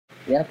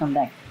Welcome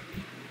back.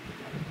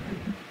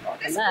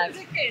 Welcome back.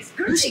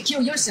 You should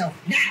kill yourself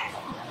now.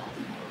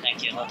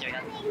 Thank you, Lottery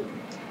gun.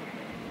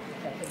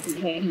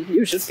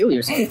 You should kill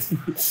yourself.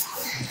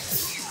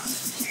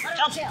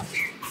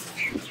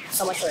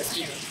 So much for a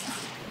speed.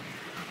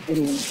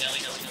 Ooh.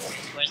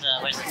 We go.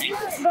 Where's the thing?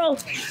 Bro!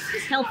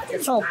 Help!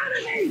 It's help!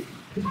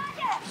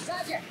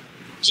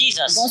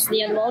 Jesus! Boss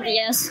the unload,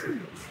 yes.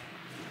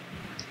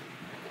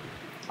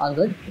 All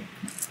good?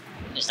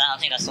 I don't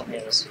think that's what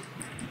it was.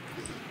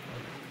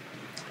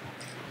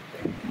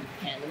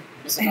 Canon.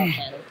 This is about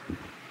canon.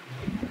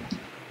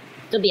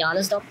 To be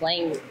honest though,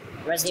 playing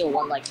Resident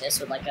Evil 1 like this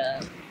with like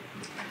a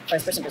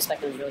first person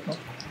perspective is really cool.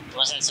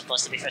 Wasn't it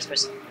supposed to be first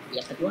person?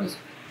 Yep, it was.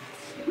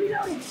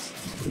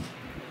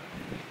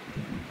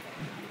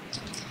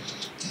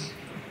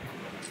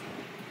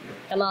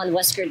 Come on,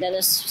 Wesker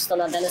Dennis. Still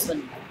not Dennis, but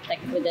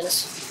technically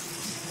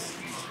Dennis.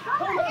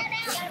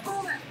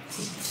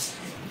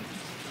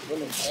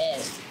 Woman's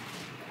dead.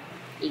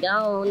 He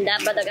gone,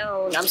 that brother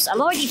gone.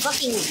 I'm already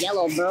fucking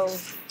yellow, bro.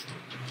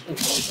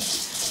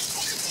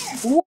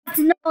 What?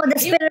 No, the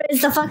spirit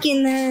is the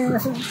fucking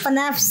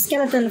FNAF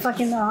skeleton.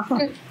 Fucking no.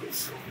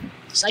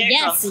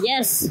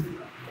 Yes.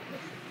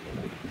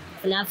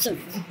 FNAF. Oh,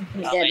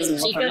 Yeah, wait, this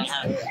is I don't secret.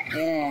 have it.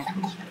 Yeah.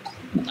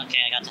 Okay,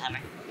 I got the hammer.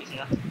 You can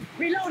go.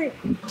 Reload it.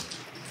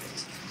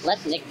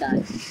 Let Nick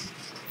die.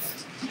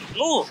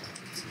 Move!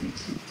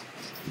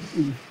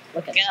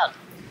 Look at Get out!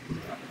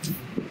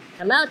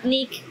 Come out,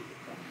 Nick.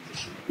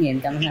 He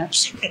ain't coming out.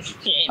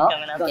 He ain't Oh,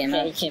 coming out. okay.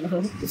 Okay, he came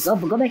home.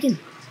 Go back in.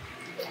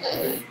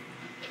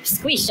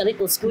 Squish, a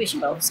little squish,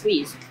 bro.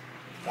 Squeeze.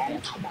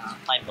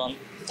 Pipe bomb.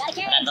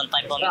 Random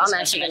pipe bomb. Bro, I'm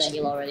actually gonna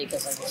heal already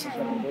because like this is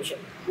fucking bullshit.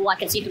 Ooh, I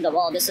can see through the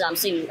wall. This is I'm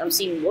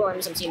seeing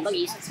worms. I'm seeing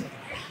buggies.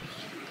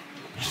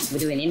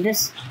 Do we need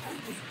this?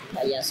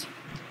 Yes.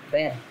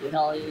 Where? You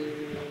know,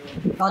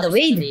 Oh, the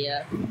weed?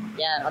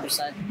 Yeah, other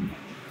side.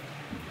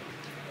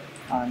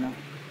 Oh no.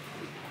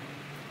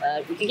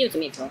 You can give it to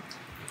me, bro.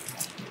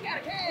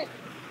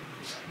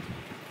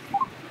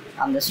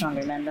 I'm the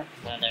stronger man though.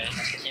 No, there it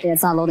is. Yeah,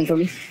 it's not loading for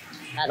me.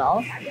 At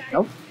all?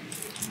 Nope.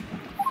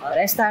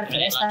 Restart.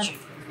 Really Restart.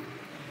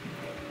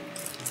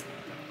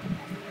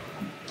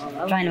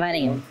 large. Try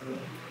inviting him.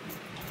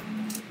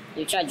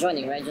 You tried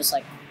joining, right? Just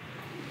like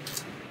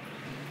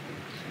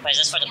Wait, is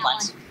this for the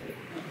plants?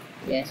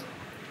 Yes.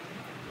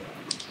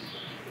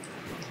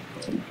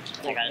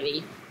 I got it.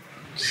 Biggie.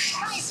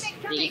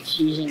 Biggie.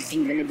 Xi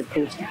Jinping Winnie the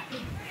Pooh.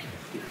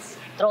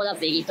 Throw it up,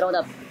 Biggie. Throw it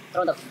up.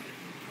 Throw it up.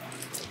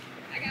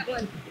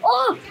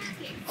 Oh!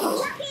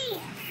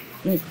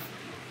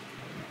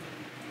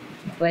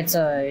 Wait,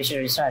 so you should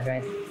restart,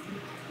 right?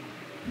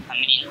 I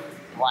mean,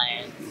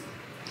 why?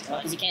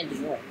 Because you can't do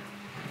more.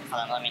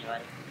 Hold on, let me do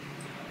it.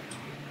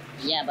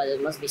 Yeah, but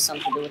it must be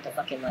something to do with the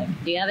fucking like.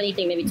 Do you have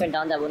anything maybe turned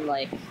down that wouldn't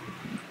like?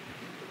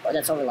 Oh,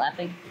 that's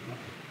overlapping.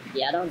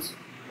 The add-ons.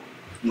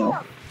 No.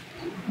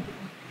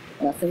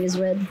 Nothing is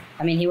red.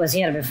 I mean, he was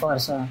here before,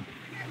 so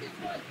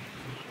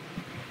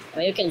I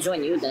mean, you can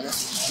join you,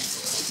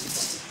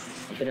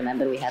 Dennis. I should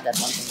remember we had that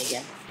one thing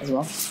again as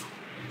well.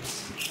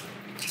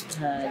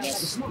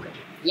 Yes.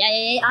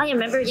 Yeah. I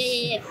remember.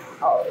 Yeah.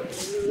 Oh,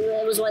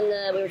 it was when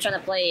we were trying to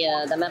play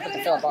the map with the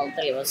Philip, all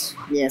three of us.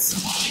 Yes.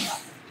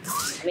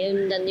 I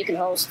mean, then you can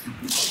host.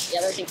 You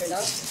have everything turned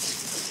on?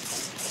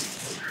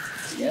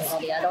 Yeah. All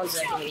the add-ons,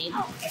 everything we need.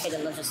 Okay,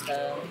 then let's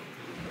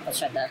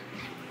try that.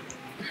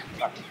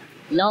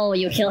 No,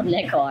 you killed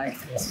Nekar.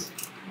 Yes.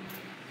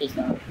 He's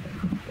gone.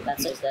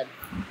 That's it, dead.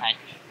 Alright,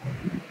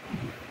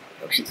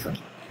 Oh shit, fuck.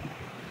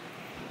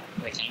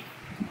 we can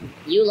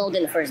You load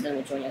in first, then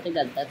we join you. I think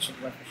that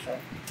should work for sure.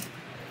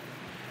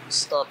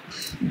 stop,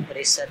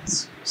 reset,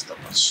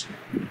 stopwatch.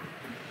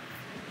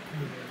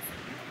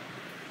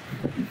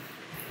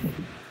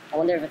 I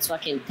wonder if it's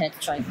fucking Ted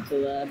trying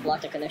to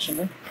block the connection,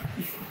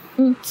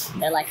 bro.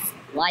 They're like,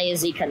 why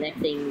is he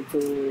connecting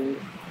to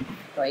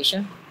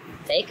Croatia?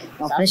 Fake?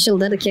 Stop. Official,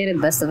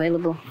 dedicated, best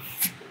available.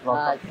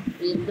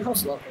 The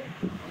host local.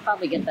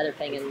 Probably get better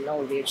paying and no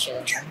weird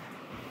shit.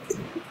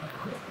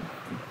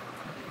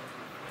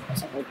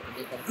 That's not good.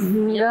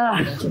 Yeah.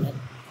 Internet.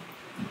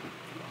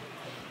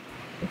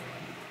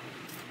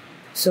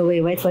 So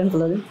we wait for him to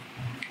load it.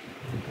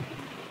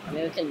 I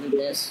mean, we can do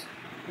this.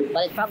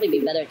 But it'd probably be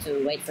better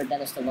to wait for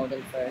Dennis to load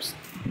in first.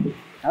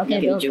 Okay,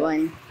 Maybe go.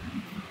 join.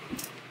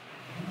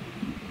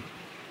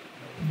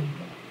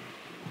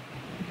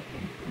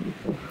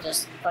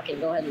 Just fucking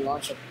go ahead and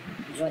launch it.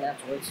 Join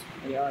afterwards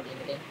when you're already in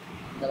the game.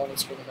 The loading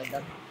screen is like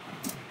that.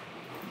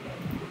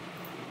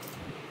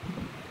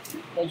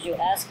 Could you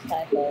ask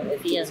Typo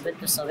if he has been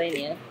to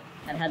Slovenia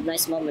and had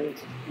nice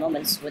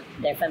moments with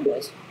their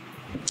femboys?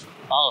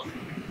 Oh.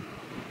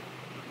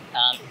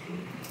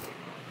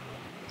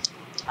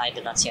 I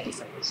did not see any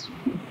films.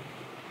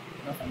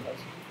 No femboys.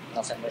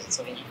 No films in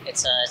Slovenia.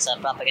 It's a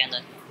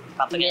propaganda.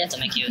 Propaganda to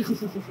make you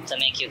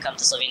come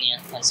to Slovenia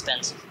and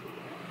spend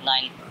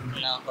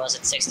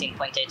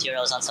 16.8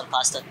 euros on some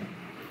pasta.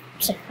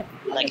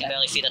 That can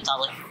barely feed a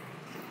toddler.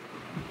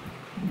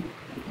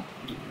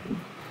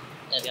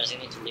 Because you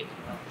need to leave.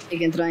 You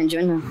can try and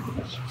join her.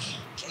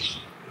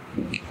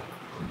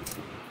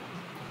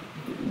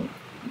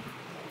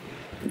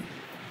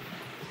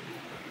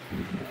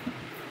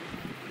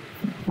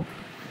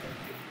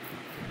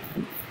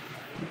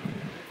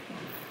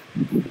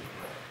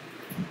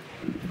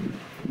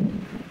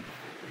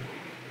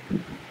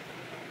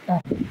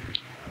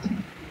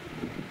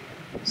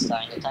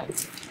 Starting the time.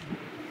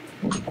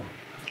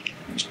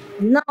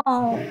 No.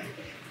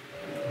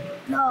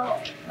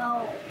 No.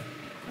 No.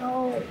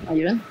 No. Are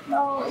you done?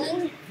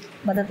 No.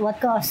 But at what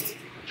cost?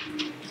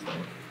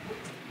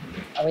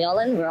 Are we all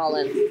in? We're all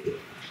in.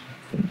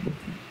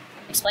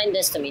 Explain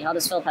this to me. How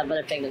does Philip have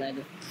better ping than I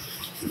do?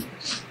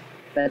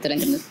 Better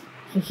internet.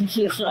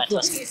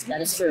 That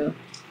is true.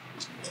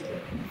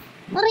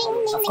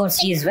 Of course,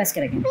 he is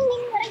Wesker again.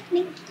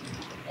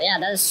 Yeah,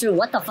 that is true.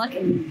 What the fuck?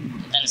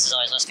 Dennis is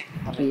always asking.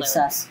 He's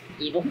sus.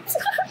 Evil.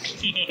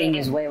 Thing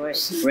is way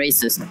worse.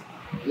 Racist.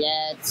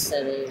 Yeah, it is.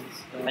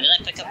 Where did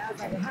I pick up?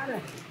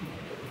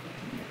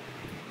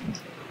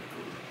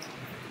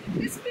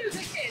 This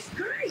music is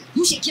great.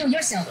 You should kill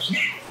yourself now.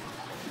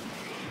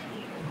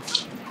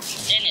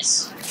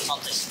 Dennis.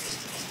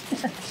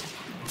 Autistic.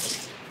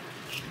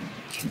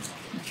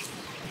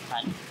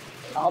 Fine.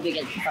 I hope you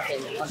get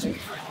fucking hunted.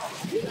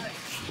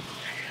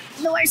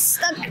 No, we're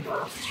stuck.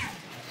 What?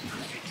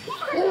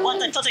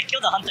 I thought I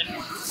killed the hunter.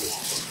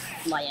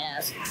 My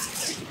ass.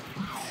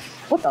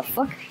 What the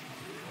fuck?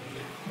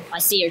 I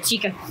see your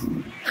chica.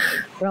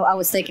 Bro, I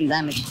was taking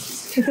damage.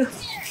 You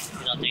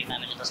don't take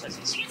damage in those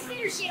questions.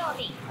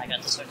 I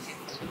got this one.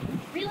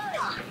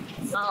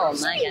 Oh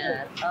my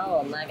god.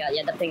 Oh my god.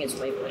 Yeah, that thing is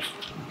way worse.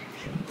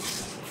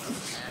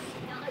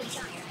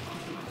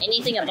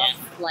 Anything above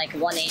like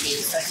 180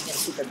 starts to get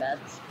super bad.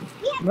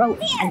 Bro,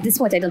 at this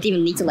point I don't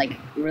even need to like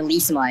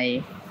release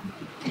my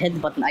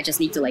hit button. I just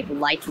need to like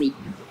lightly.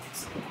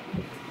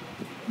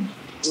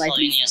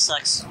 Slovenia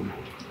sucks.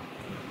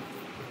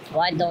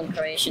 Why don't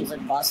Croatians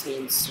and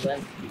Bosnians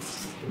swim?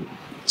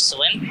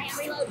 Swim? Yes.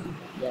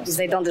 Because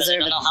they don't Because they deserve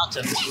don't it. know how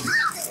to.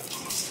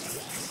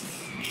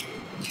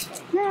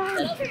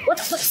 What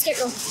the fuck,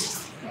 Scarecrow?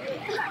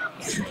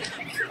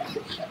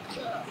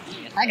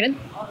 I get it.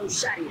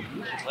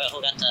 Well,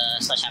 who got the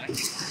sledgehammer?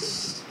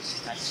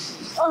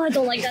 Nice. Oh, I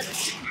don't like that.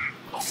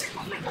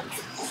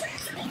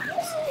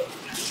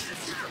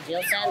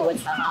 Veal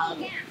sandwich, haha.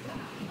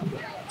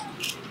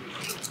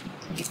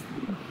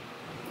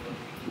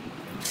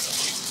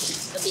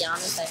 To be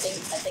honest, I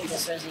think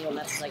this Resident Evil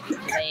map is like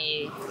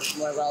way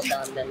more well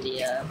done than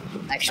the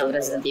Actual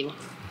Resident Evil.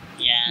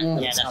 Yeah,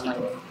 Yeah,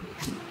 definitely.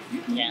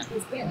 Yeah.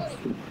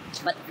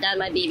 But that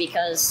might be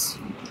because,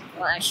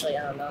 well, actually,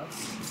 I don't know.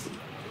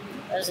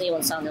 Resident Evil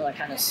and Silent Hill are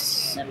kind of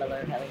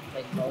similar, having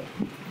played both.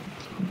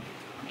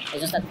 It's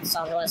just that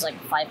Silent Hill has like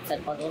 5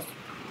 pet puzzles,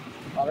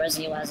 while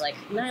Resident Evil has like,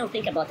 I don't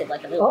think about it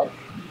like a little Oh. bit.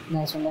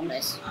 Nice one, then.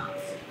 Nice.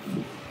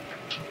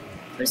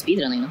 For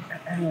speedrunning,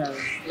 no? Not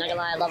gonna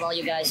lie, I love all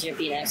you guys'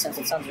 European accents.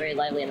 It sounds very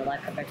lively and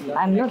alive compared to North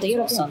I'm not Americans who all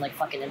European. sound like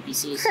fucking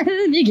NPCs.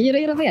 You're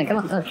European, come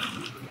on. Oh,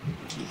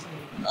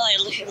 I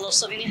love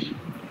Slovenia.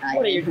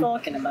 What are you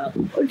talking about?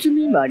 What you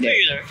mean by that?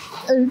 Peter.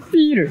 Hey,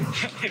 Peter,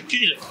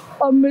 Peter.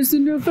 I'm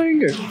missing your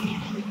finger.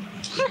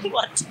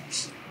 What?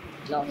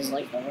 No, his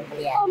leg though.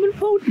 I'm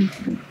impotent.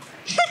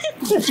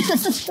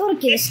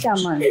 Turkish,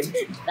 come on.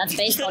 That's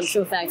based on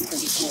true facts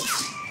because he's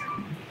smooth.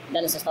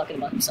 Dennis is talking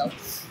about himself.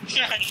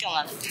 Come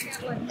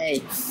on.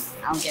 Hey,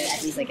 I don't care.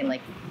 At least I can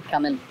like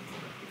come in.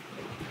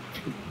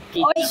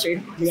 PG,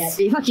 sure. Yeah,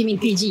 fuck you mean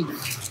PG?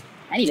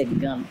 I need a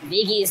gun.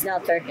 Vigi is now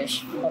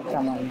Turkish. Oh,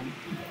 come on, man.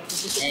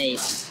 Hey,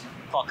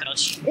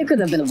 Cockroach. it could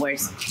have been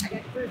worse.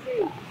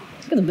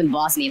 Could have been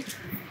Bosnian.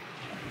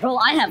 Bro,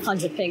 I have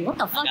 100 ping. What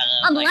the fuck?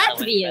 I'm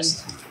Latvian.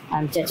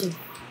 I'm Chechen.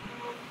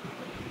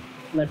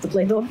 Where to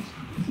play though?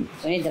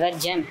 We need the red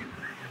gem.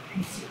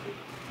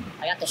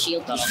 I got the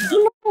shield.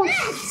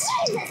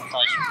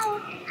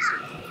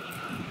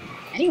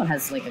 Anyone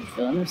has like a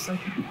gun or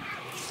something?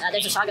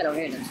 There's a shotgun over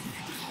here. Then.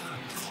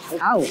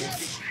 Ow!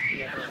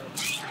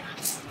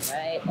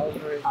 Right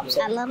over.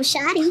 I love a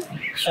shotty.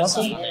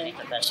 Something underneath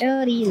the bed.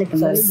 Shorty, look at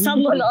me.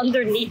 Someone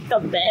underneath the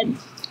bed.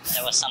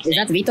 There was something. Is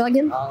that Vito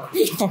again?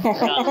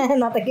 Oh,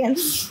 Not again.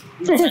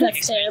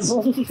 that's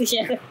terrible.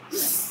 Yeah.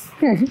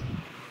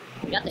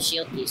 We got the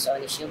shield key, so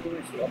any shield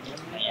doers will open them.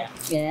 Yeah.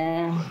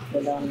 Yeah,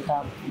 the down on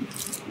top.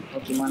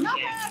 Pokemon.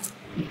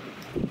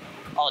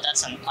 Oh,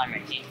 that's an armor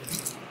key.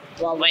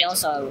 Well, we Wait.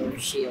 also have a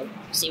shield.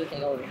 See, we can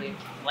go over here.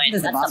 Wait, This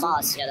is That's the the boss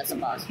boss. Yeah, that's the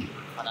boss.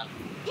 hold on.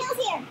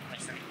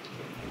 Wait for me.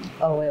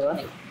 Oh, wait,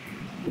 what?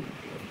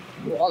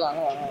 Ooh, hold on.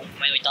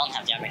 Wait, we don't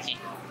have the armor key.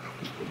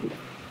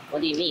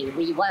 What do you mean?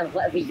 We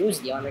use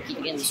the armor key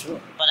to get in this room.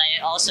 But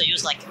I also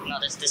use like, no,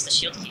 this is the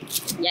shield key.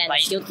 Yeah, and the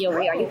Wait. shield key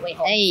over here. Are you? Wait,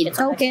 hold on. Hey, It's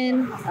okay.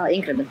 token! Oh,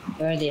 incredible.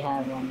 We already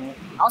have one, right?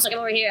 Also, come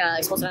over here.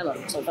 Explosive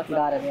ammo. So fuck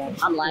Got it, yeah.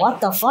 I'm lying. What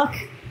the fuck?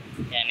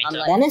 Yeah, me I'm too.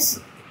 like- Dennis?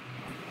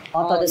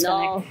 Auto Oh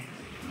disconnect. no.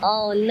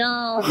 Oh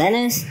no.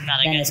 Dennis?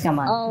 Not again. Dennis, come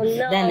on. Oh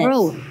no. Dennis.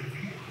 Bro,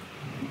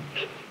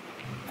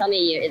 Tell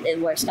me it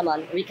works. Come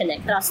on.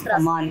 Reconnect. Trust.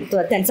 Come on,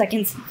 10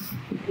 seconds.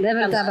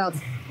 never Come tap on. out.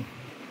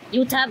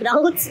 You tabbed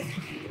out?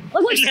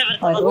 What works? Never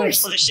Oh, it thought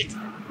works. Holy shit.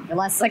 The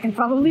last second,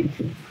 probably.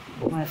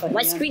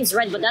 My screen's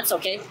red, but that's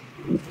okay.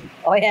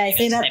 Oh yeah, I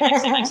see Stay that. back,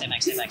 stay back, stay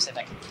back, stay back, stay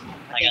back.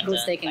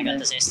 who's taking I got the-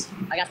 this ace.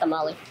 I got the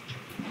molly.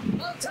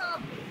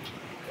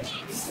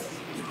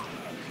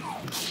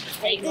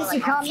 Take this,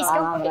 you call me Get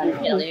out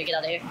of here, get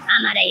out of here.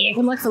 I'm out of here.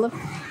 Good luck, Philip.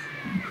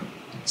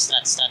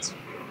 Stats.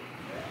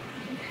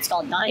 It's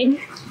called dying.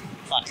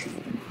 Fuck.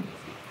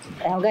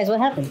 Hell, guys, what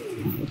happened?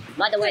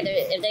 By the way,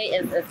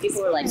 if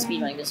people were like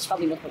speedrunning, there's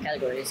probably multiple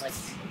categories like,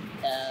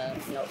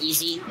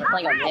 easy. They're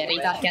playing a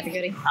Retard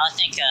category. I would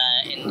think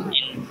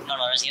in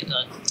normal Resident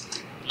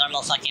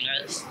normal fucking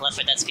Left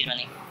 4 Dead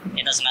speedrunning,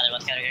 it doesn't matter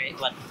what category,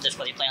 what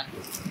difficulty you play on.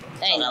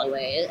 Hey, no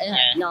way.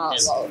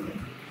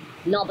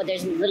 No, but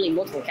there's literally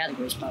multiple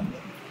categories probably.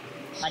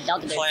 I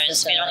doubt that For there's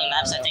just speedrunning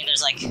maps, I think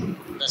there's like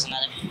doesn't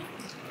matter.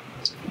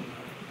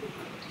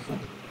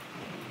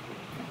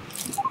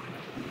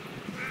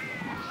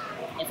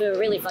 If we were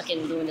really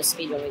fucking doing the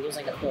speedrun, we'd use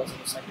like the pills.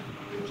 Just like,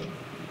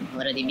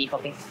 Already be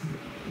copying.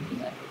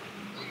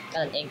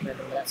 got an ink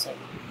ribbon, but that's it.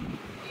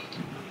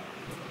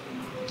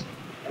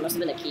 There must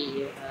have been a key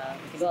here.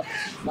 We can go up.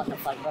 What the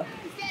fuck, bro?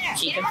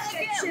 Cheaper.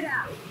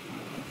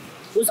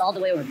 Who's all the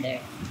way over there?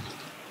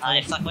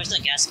 Fuck, where's the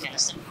gas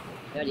canister?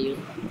 We already used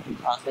it.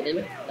 Oh, Wait, did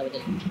we? No, we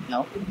didn't.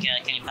 No.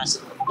 can you pass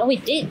it? No, we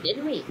did,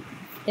 didn't we?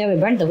 Yeah, we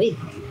burned the weed.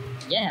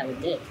 Yeah, we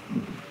did.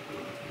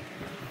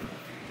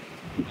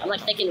 I'm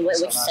like thinking, which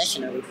So nice.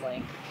 session are we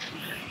playing?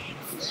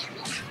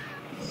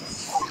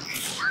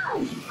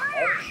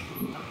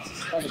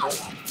 Close the door.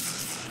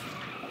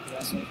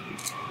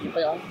 You put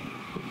it on.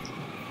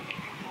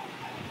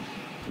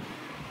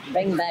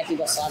 Bring back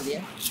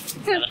Yugoslavia.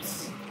 Never.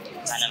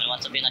 I never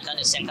want to be in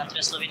the same country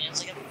as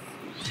Slovenians again.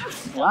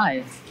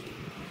 Why?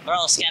 We're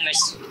all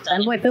scammers. Tell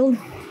me. Fanboy pilled?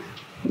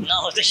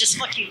 No, they're just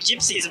fucking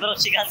gypsies, bro,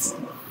 chickens.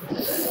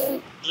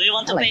 Do you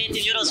want to I like- pay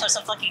 18 euros for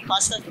some fucking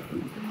pasta?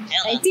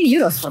 Hell no. 18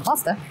 euros for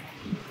pasta.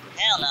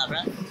 Hell no,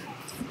 bro.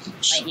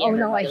 Oh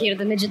no, I hear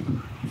the midget.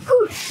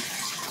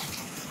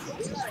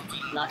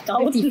 Knocked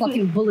out. 50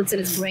 fucking bullets in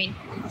his brain.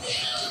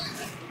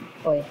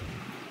 Oi.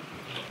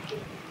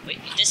 Wait,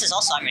 this is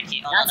also armor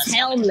key. Oh, That's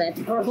no,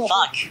 that's helmet, bro.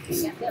 Fuck.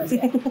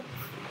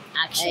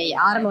 Actually, Hey,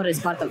 armor is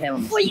part of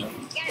helmet.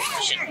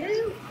 Shit.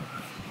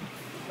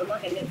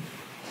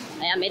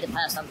 Hey, I made it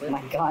past. I'm Oh good.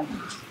 my god.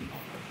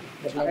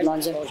 There's no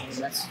launcher.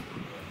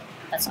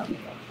 That's not good.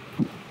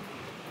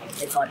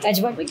 It's hard.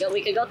 Edgebug?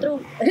 We could go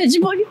through.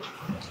 Edgebug?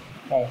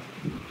 Okay.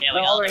 Yeah, we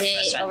Bro, got over the here,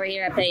 first one. over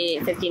here, I pay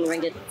 15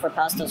 ringgit for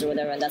pastas or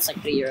whatever, and that's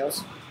like 3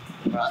 euros.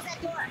 Bro,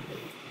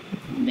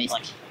 Basic.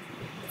 like,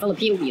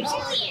 Filipino beers.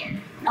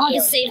 Oh,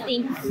 the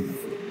safety.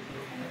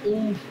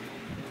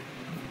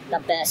 The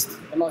best,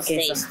 the most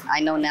Okay, taste, so I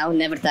know now,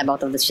 never tab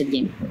out of this shit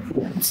game.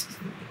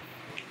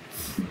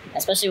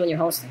 especially when you're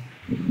hosting.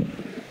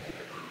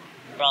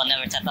 bro,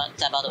 never tap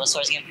out of a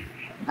Source game.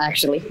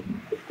 Actually.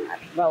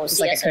 Bro, It's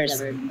like a CS has curse.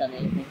 never done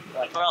anything.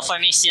 Bro, for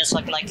me, CS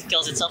fucking like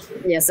kills itself.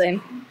 Yeah,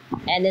 same.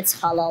 And it's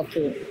halal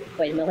too.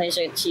 Wait,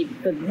 Malaysia cheap,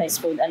 good, nice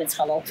food, and it's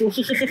halal too.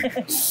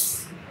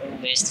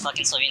 Based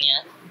fucking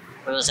Slovenia.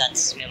 Where was that?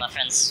 Me and my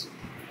friends.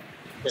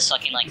 This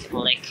fucking like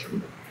lake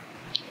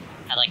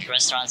had like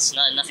restaurants,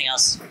 no, nothing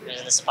else. We was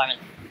in this apartment.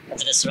 Went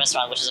to this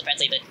restaurant, which is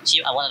apparently the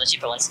one of the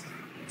cheaper ones.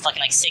 Fucking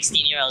like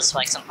 16 euros for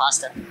like some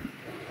pasta.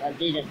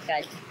 Jesus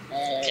Christ.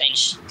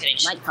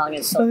 Cringe. My tongue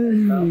is so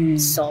burnt, bro.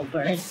 It's so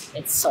burnt.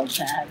 It's so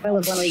bad. Well,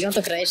 when we go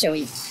to Croatia,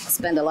 we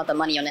spend a lot of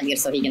money on Edgar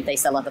so he can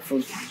taste a lot of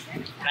food.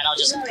 Man, I'll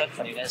just cook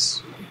for you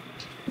guys.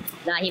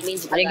 Nah, he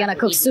means. Are you gonna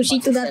cook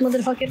sushi to that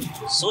motherfucker?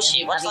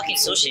 Sushi? What fucking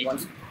sushi?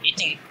 Once.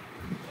 Eating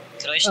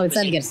Croatian Oh, it's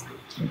cuisine. Edgar's.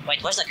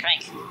 Wait, where's the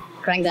crank?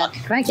 Crank that.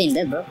 Crank ain't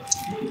dead, bro.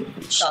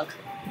 Shunk.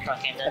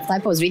 Crank ain't At dead. the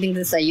time I was reading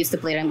this, I used to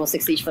play Rainbow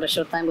Six Siege for a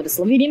short time with a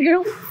Slovenian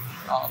girl.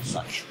 Oh,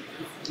 fuck.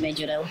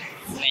 Major L.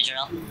 Major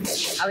L.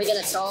 Are we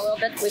gonna troll a little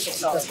bit? We should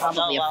troll. That's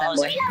probably a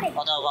Although fanboy.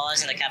 while I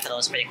was in the capital, it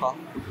was pretty cool.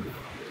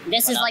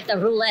 This is like the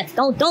roulette.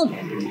 Don't!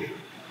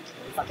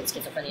 Fucking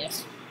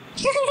schizophrenics.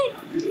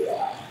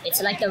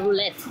 It's like the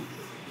roulette.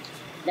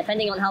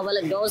 Depending on how well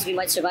it goes, we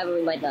might survive or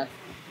we might not.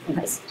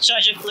 Nice.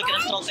 Charge him, look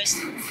at the troll face.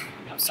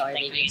 I'm sorry,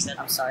 Thank baby. you, Ethan.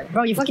 I'm sorry.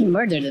 Bro, you fucking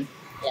murdered him.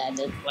 Yeah, I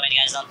did. Wait,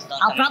 guys, don't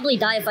I'll come probably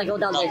die if I go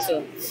down there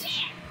too.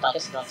 Don't.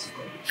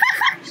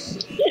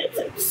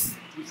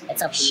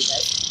 It's up to you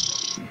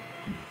guys.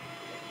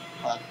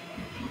 Hold on.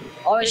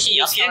 Or we Is can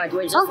she up here?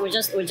 restart.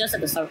 We're just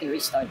at the start. We can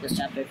restart this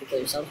chapter if you kill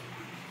yourself.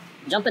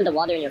 Jump in the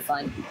water and you're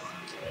fine.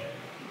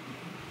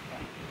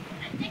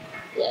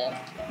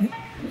 Yeah.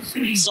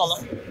 Solo.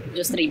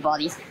 Just 3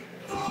 bodies.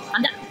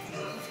 I'm done.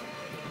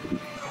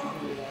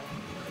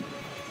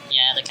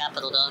 Yeah, the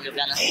capital though,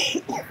 Ljubljana.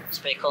 It's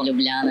pretty cool.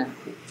 Ljubljana.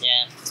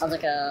 Yeah. Sounds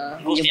like a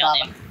Goofy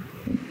Ljubava. name.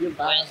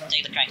 Ljubava. Wait,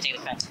 take the crank.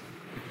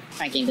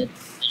 Crank ain't dead.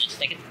 Did you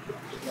take it?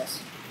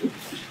 Yes.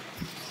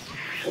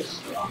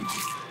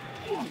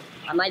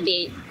 I might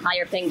be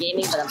higher ping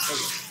gaming, but I'm still.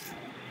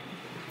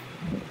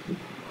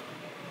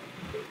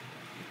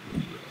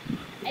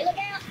 Hey, look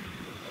out!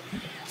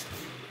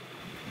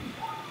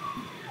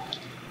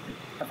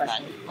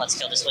 Fine. Let's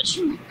kill the switch.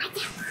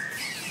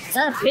 Is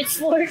that a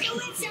pitchfork?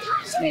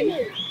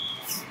 Maybe.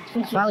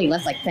 Probably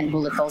left like 10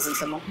 bullet holes in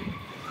someone.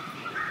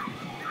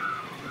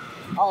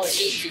 Oh,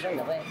 she's running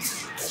away.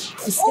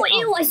 Oh,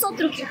 ew! I saw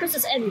through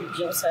Chris's end,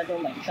 Joe said. Oh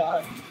my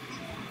god.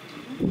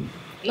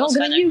 No,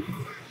 good on you.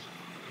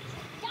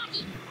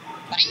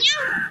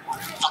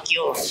 Fuck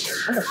you!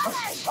 What the fuck?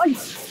 Oh,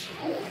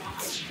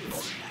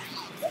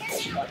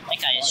 That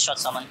guy just shot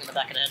someone in the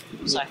back of the head.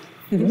 Sorry.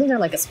 isn't there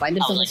like a spider I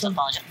would thing or like to something?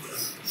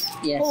 apologize.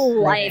 Yes.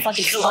 Oh, Right. I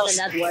fucking threw out in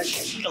that word.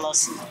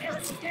 Close.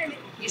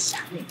 You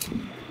shot me.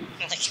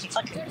 Like,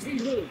 fuck. There's the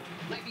room.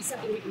 Might be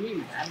something we can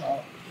use.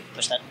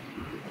 Push that.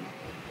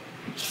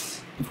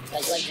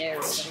 Like there.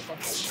 I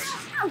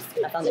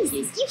found the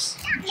key.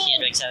 He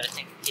rigs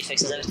everything. He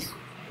fixes everything.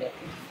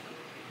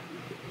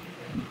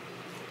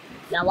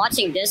 Now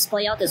watching this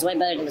play out is way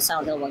better than the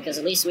Silent Hill one, because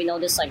at least we know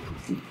this like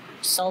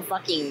so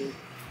fucking.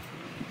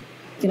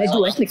 Can I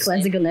do ethnic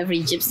cleansing on every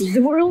gypsy in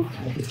the world?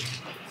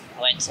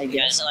 Wait, I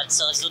guys, let's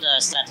do the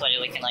strat where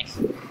we can like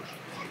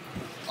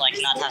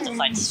not have to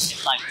fight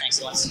 5 tanks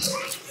at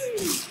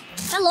once.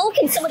 Hello,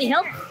 can somebody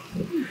help?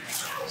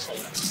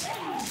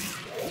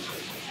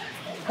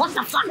 What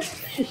the fuck?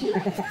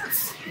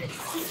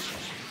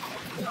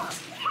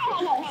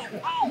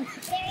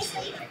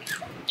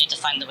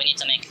 We need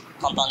to make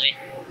compound V.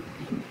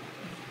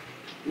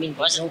 I mean,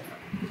 Where's it?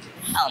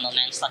 I don't know,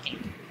 man.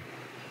 Fucking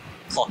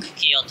fuck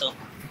Kyoto.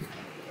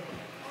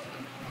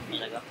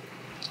 Where'd I go?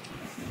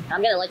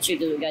 I'm gonna let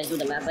you guys do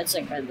the map, but it's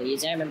incredibly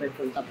easy. I remember it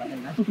from the top of my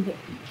head now. Yeah.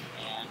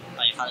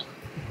 Oh, you found it.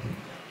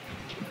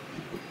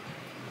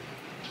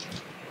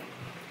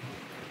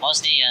 What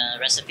was the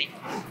recipe?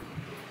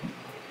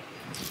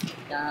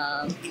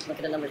 Look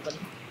at the numbers, buddy.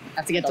 I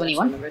have to get Don't mention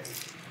 21? the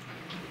numbers.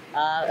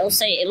 It'll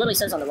say, it literally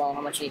says on the wall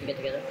how much you need to get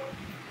together.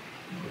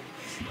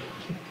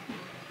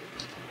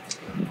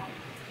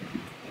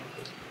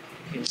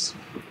 Yes.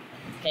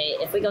 Okay,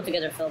 if we go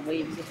together, Phil,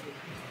 we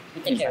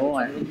take care of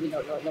Four. each other. We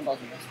don't, no balls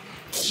with us.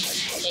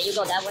 Okay, you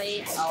go that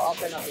way, I'll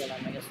turn off the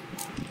alarm, I guess.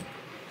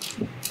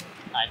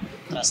 Alright,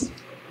 trust.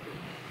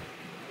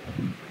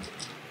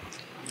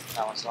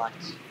 That one's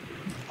locked.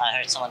 I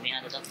heard someone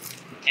behind it though.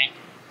 Okay.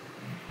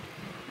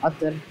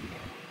 Other.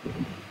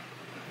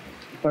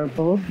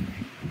 Purple.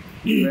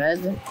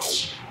 Red.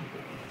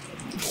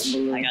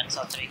 Blue. I got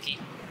top 3 key.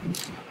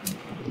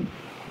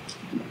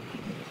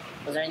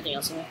 Was there anything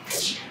else in there?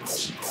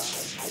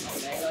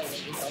 There you go, you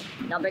made me go.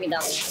 Now bring it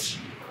down here.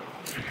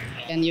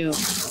 Can you...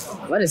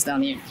 What is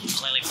down here?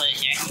 Slowly put it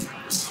here.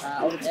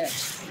 Over there.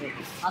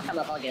 I'll come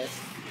up, I'll get it.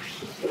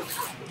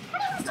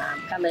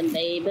 I'm coming,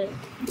 baby.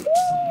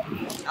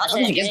 How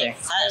did you get there?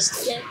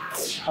 Fast. Yeah.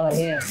 Oh,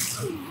 here.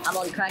 I'm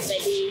on crack,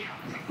 baby.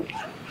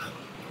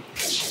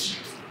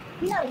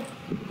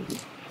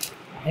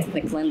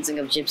 Ethnic cleansing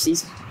of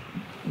gypsies.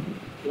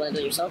 You wanna do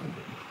it yourself?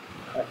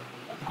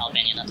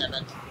 Albania, not that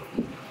bad.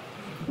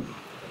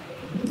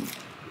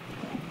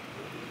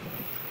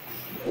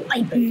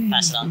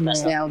 Pass it on,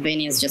 pass it on. Yeah,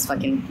 Albanians just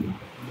fucking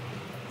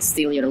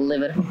steal your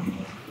liver.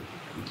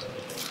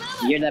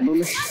 You hear that,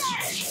 Boomer?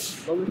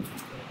 Boomer?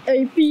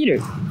 Hey, Peter!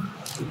 You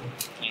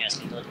guys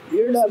can do it.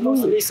 You're not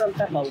Supposed to Boomer. be some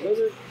type of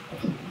wizard.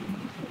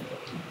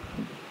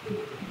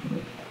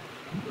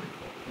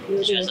 You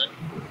guys do it.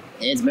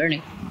 It's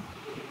burning.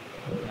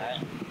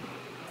 Alright.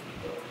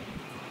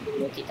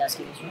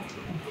 Multitasking is right.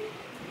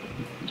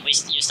 You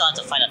still have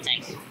to fight a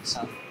tank,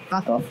 so.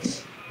 Fuck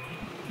off.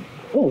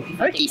 Oh,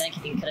 I turkeys. think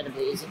that's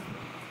incredibly easy.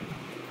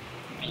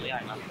 I mean, we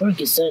are now.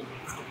 Turkeys, sir.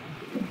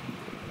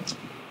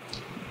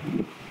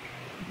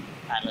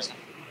 Alright, let's go.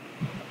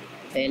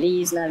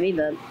 Feliz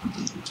Navidad.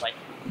 Wait,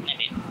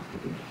 maybe.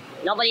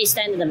 Nobody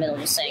stand in the middle,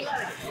 just saying.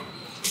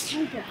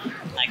 Activate.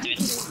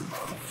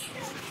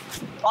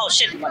 Oh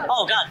shit!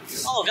 Oh god!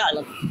 Oh god!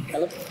 Look,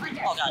 look,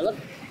 Oh god! look.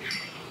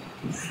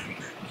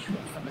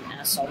 Fucking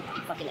asshole.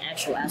 Fucking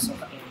actual asshole.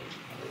 Fucking.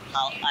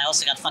 Oh, I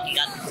also got fucking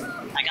gun.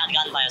 I got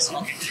gotten by a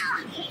smoker.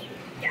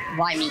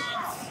 Why me?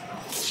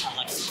 Oh,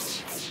 lucky.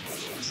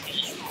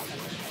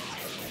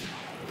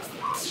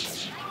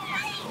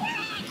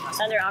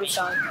 Sander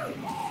Armstrong.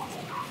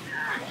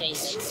 Okay,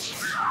 he's dead.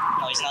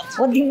 No, he's not.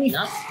 What do you mean?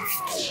 No? I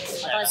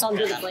thought I saw him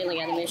do the flailing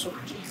animation.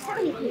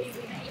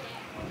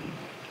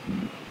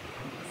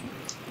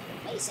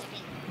 Wait a second.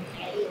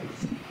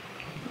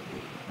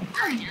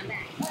 Oh, no,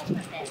 back. What's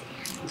my bed?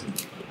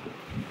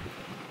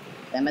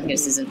 Damn it,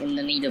 guys isn't in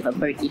the need of a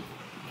perky.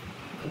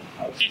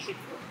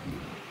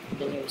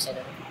 Didn't hear you say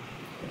that.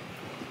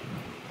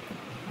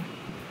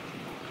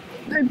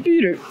 Hey,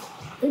 Peter!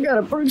 You got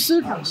a perk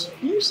suit? You should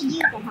use the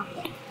help.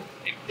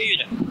 Hey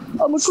Peter!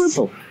 I'm a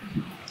cripple.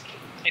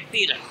 Hey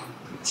Peter!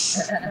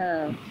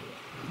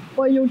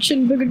 Why your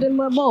chin bigger than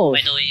my balls?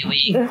 Wait, do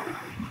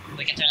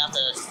we can turn off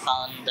the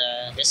found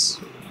this.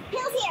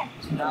 Pills here.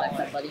 Come back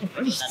up, buddy.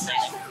 That's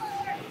anything.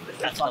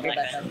 Have to go I'll back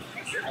back there. up.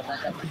 I'll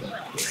back up.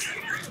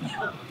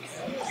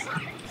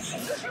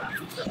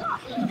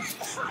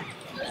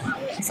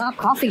 Stop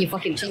coughing, you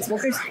fucking chain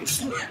smokers.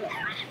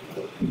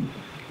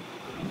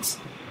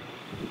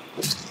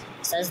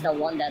 Says the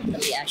one that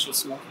we actually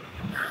smoke.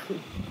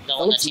 The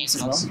one that Philip he smokes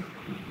as smokes. well.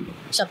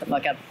 Shut the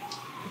fuck up.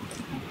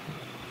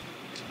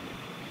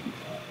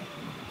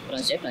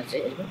 Planche.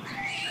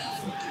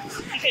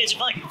 Okay, it's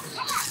fine.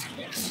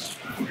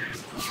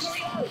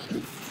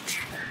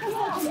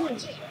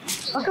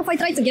 Fuck if I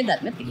try to get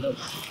that medkit though.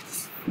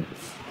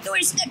 Door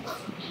is stuck.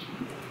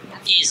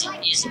 Easy.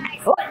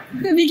 What?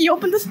 Vicky,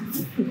 open this.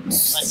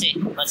 Let's see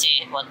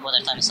what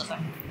our time is so far.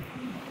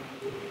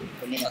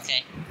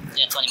 Okay.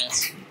 Yeah, 20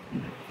 minutes.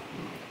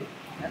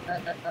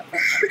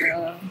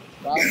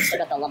 Well, we still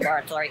got the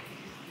laboratory.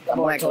 We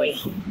got,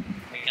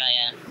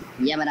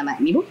 Yeah, man,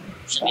 Miho?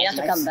 should We have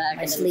to come back.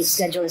 My and then sleep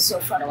schedule is so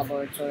the fucked.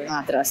 laboratory.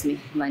 Ah, trust me.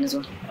 Mine as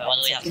well. What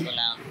do we have to do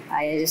now?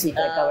 I just need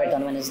to recover it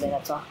on Wednesday,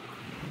 that's all.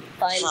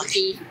 Find the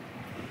key.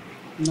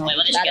 No. Wait,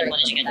 what did you get? Battery. What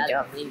did you get?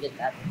 Battery. We get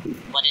that.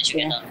 What did you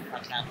get Yeah. done?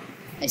 Like now?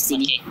 I see.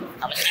 Okay.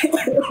 How much?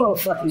 Oh,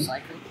 fuck me. Most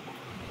likely.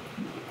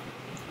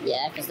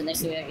 Yeah, because the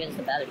next thing we gotta get is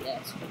the battery. Yeah,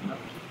 it's good.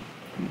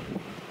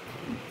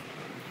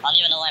 I don't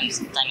even know why I'm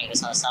timing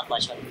this on a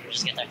stopwatch when we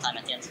just get our time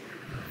at the end.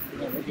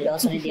 We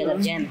also need the other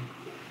gem.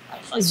 Oh,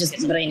 fuck, It's just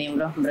get some- braining,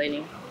 bro.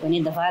 Braining. We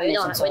need the 5 We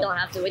minutes.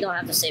 don't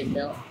have to save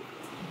Bill.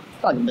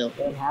 Fuck Bill.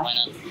 We don't have. Why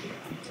not?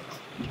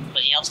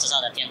 But he helps us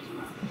out at the end.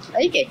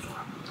 Okay.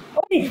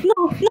 Oh,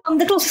 no, I'm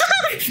the close.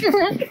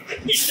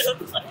 He's still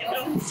fucking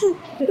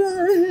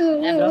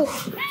Yeah, bro.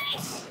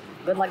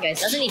 Good luck,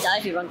 guys. Doesn't he die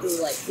if you run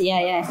through like?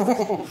 Yeah.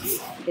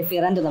 If we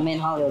run to the main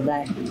hall, we'll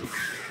die.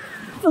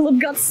 Philip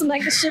got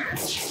smacked the shit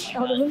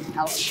out of him.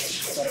 Ow.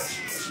 Sorry.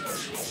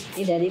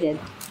 He did.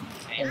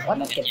 What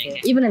medkit here?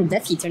 Even in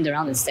death, he turned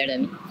around and stared at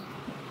me.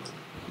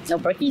 No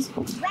perkies?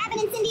 Grab an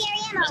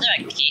incendiary ammo. Was there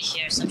a key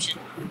here or some shit?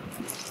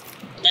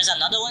 There's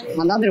another one?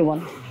 Another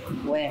one.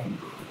 Where?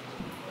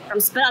 I'm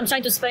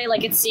trying to spray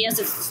like it's CS.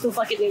 It's too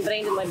fucking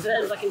ingrained in my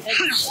blood. Fucking head.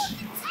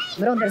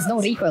 Bro, there's no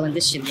recoil in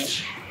this shit, bro.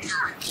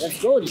 That's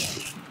good.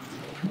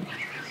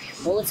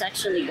 Bullets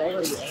actually go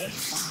in there.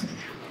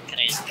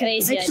 Crazy.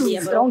 Crazy Actually,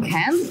 idea, bro. strong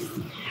hand?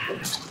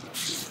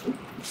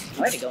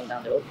 Why are they going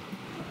down the road?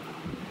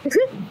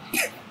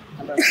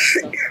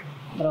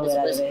 Bro, we're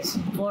out of base.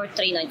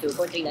 4392.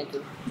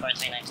 4392.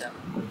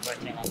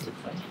 4392.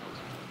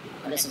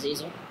 And this is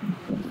easy.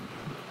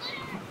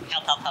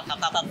 Help.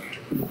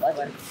 Where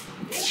the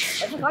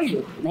fuck are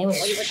you? May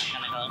was.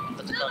 I'm gonna go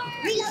put the code.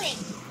 Reloading.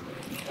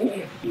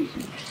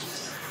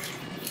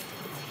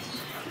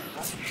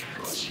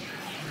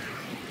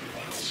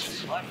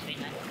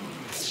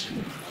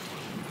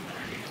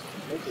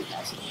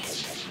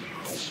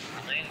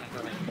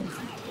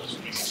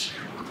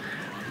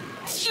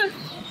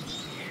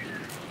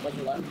 What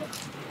you want?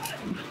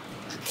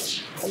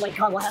 Oh my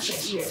god, what happened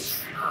here?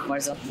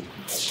 Where's up?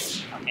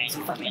 Okay.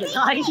 Fucking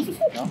die.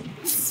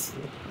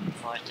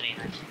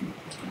 439.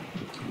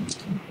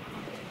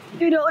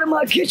 Get out of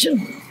my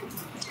kitchen!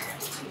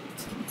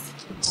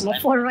 I'm a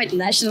far-right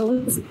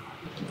nationalist.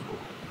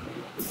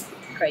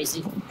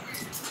 Crazy.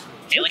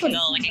 Okay, we can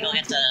go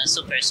get the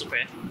super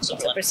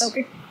weapons.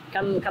 soaker?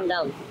 Come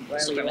down. Wherever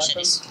Super you want them.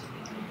 machetes.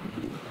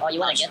 Oh, you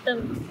wanna get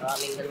them? Oh, I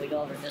mean, then we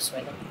go over this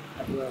way then.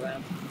 Have to go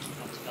around.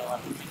 Let's go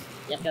up.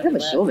 You have to I have a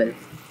go left. shovel.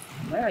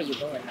 Where are you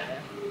going,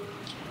 man?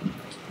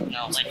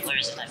 No, wait, where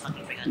is it? I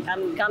fucking forgot.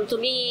 Come to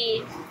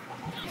me.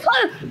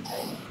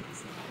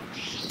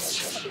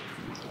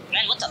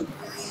 Man, what the?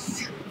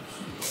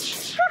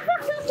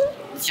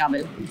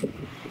 Shovel.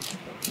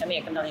 Come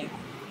here, come down here.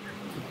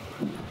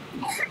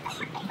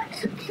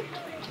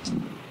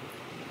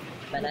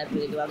 Man, I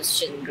really do have this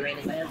shit ingrained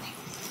in my head.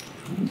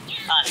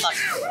 Ah, fuck.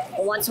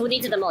 Who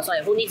needs it the most?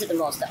 Wait, who needs it the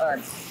most? The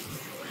herb.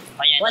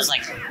 Oh yeah, it does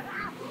like...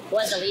 Who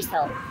has the least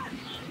health?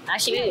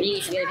 Actually, maybe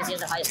you should get it because he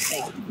has the highest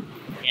thing.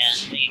 Yeah,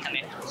 Biggie, come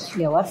here.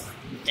 Yeah, what?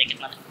 Take it,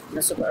 man.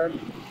 The super herb.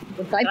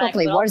 But Typo Crack,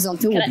 play bro. Warzone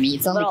 2 with Crack, me.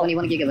 It's only bro.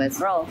 21 gigabytes.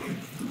 Bro,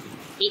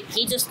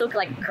 he just took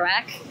like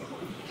crack.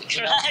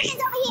 Crack! It's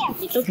over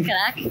here. He took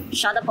crack,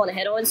 shot up on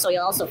heroin, so he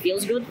also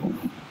feels good.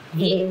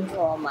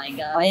 Oh my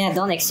god. Oh yeah,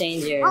 don't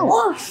exchange your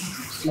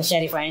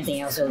machete for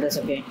anything else, it'll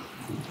disappear.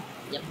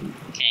 Yep.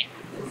 Okay.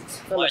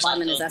 Philip Warzone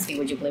Farman 2. is asking,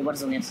 would you play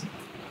Warzone? Yes.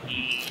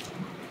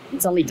 Mm,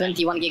 It's only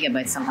 21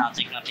 gigabytes somehow. I'll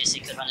take my PC,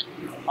 could run it.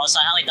 Also,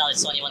 I highly doubt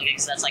it's 21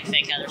 gigs, that's like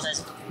fake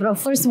advertising. Bro,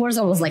 first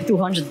Warzone was like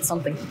 200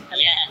 something.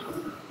 Yeah.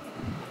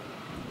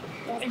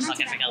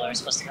 Fuck, I forgot where we're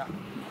supposed to go.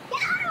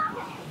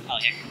 Oh,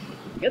 here.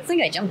 Good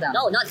thing I jumped down.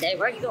 No, not there.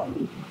 Where are you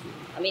going?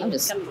 I mean, I'm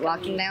just come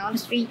walking down the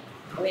street.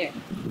 Come here.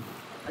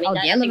 I mean, Oh,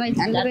 that, the I think elevator-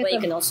 that way elevator. you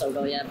can also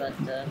go, yeah, but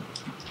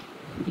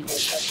people are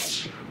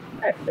stuck.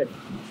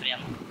 Free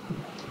ammo.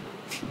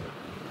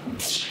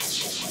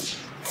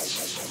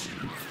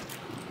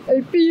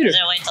 Hey, Peter! Is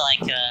there a way to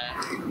like,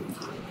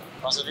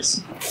 also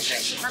this?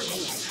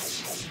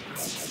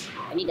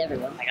 I need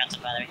everyone. I got the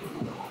battery.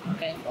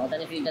 Okay, well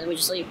then then we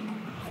just leave.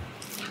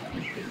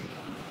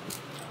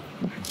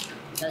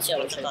 That's your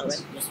What's the way.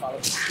 buttons? Just follow.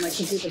 My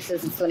computer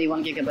says it's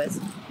 21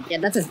 gigabytes. Yeah,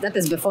 that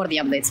is before the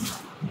updates.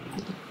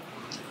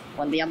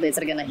 When the updates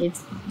are gonna hit,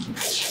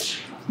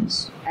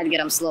 Edgar,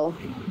 I'm slow.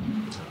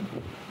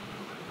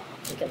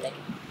 You can make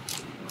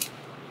it.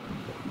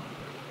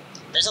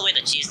 There's a way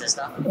to cheese this,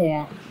 though.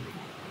 Yeah.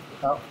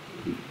 Oh.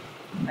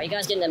 Are you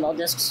guys getting them old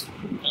discs?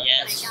 Yeah.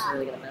 That's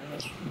really gonna matter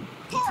much.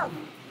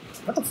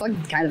 What the fuck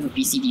kind of a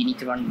PC do you need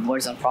to run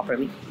Warzone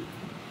properly?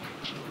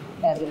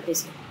 Yeah, it's gonna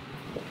piss.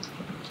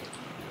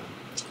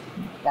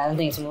 Yeah, I don't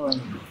think it's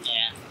moving.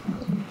 Yeah.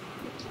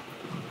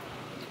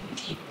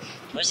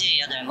 Where's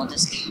the other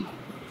autistic?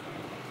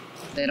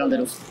 They're on the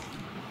roof.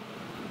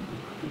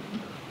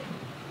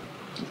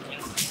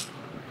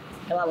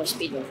 Come on, we're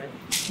speed, my friend.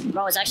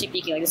 Bro, it's actually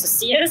peaking like this is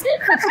CS.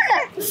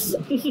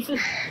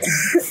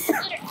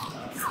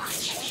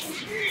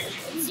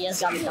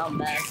 CS got me down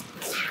bad.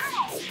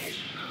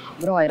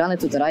 Bro, I ran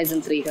it with the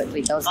Ryzen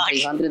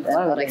 3300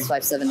 and RX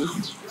 570.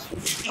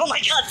 Oh my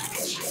god!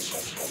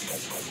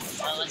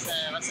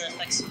 What's the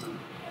specs?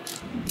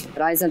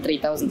 Ryzen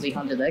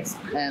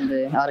 3300X and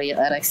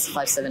RX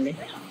 570.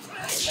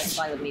 That's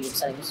fine with medium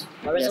settings.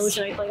 What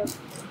resolution are you playing on?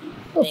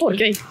 Oh,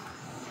 4K.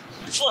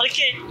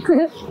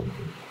 4K!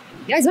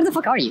 Guys, where the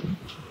fuck are you?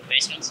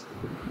 Basement.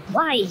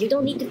 Why? You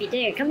don't need to be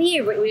there. Come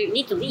here. We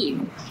need to leave.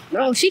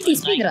 Bro, shitty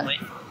speedrun. Wait.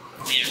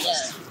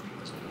 Yeah.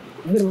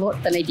 We're low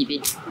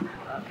 1080p.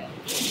 Okay.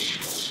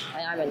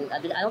 I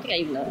don't think I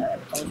even know. I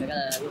told you I got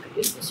a new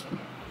computer this year.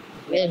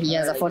 Yeah, he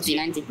has a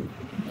 4090.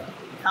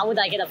 How would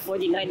I get a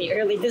 4090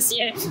 early this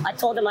year? I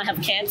told them I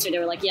have cancer. They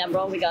were like, yeah,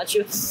 bro, we got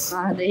you.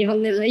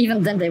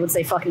 Even then, they would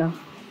say fuck no.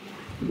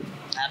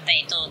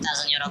 Pay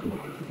 €2,000.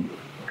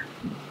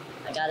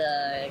 I got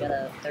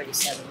a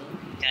 37.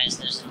 Guys,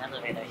 there's an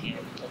elevator here.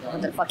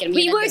 Motherfucking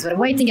we're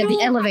waiting at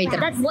the elevator.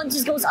 That one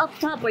just goes up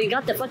top where you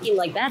got the fucking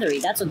like battery.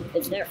 That's what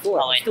it's there for.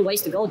 Oh, wait. There's 2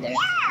 ways to go there.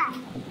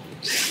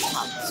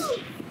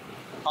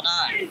 Hold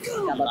on.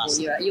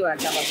 Gabagoon, you are a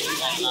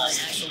gabagoon. You are an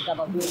actual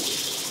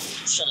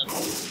gabagoon. Shut up.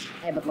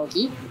 Hey, but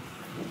low-key,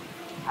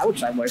 I would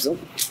try Warzone.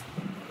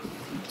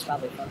 It's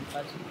probably fun,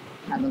 but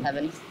I don't have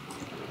any.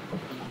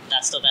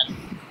 That's too bad.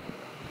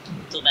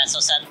 Too bad, so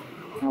sad.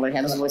 All I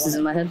have is voices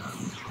in my head.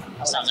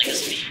 Sounds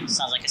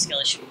like a skill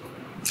issue.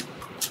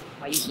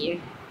 are you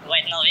here?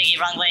 Wait, no, Viggy,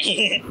 wrong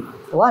way.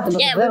 What? But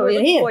Yeah, we where were we're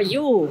looking here? for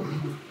you.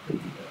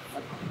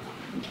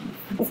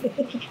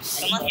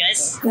 Come on,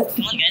 guys. Come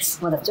on,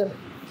 guys. Mother chod.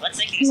 What's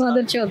taking so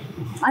Mother long? chod.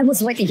 I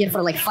was waiting here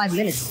for like 5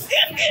 minutes.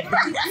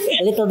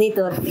 A little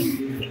detour.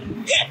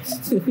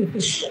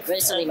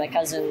 Recently, my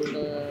cousin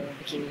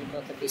became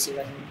built a PC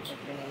running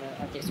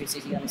RTX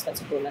 360 on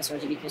expensive Pro Master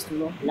RGB case too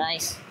low.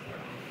 Nice.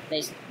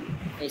 Base.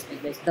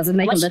 Does it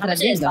make How them much better at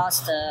did games it though?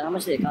 cost? How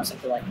much did it cost him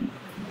to like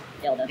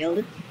build that? Build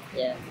it?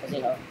 Yeah,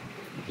 because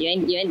you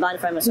ain't buying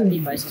from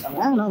MSRP prices. I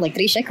don't know, like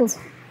 3 shekels.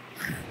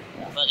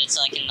 But it's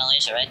like in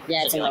Malaysia, right?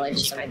 Yeah, it's Should in be, like,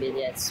 Malaysia, so cheaper.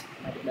 maybe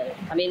might be better.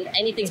 I mean,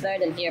 anything's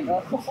better than here,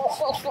 bro.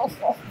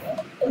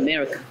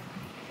 America.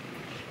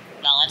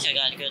 No, Latvia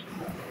got it good.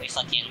 We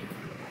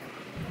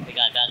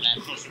got bad, man.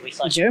 We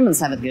fucked. Germans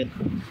have it good.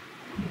 Well,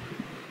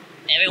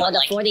 Everyone the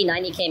like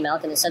 4090 came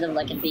out, and instead of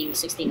like it being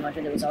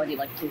 1600, it was already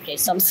like 2K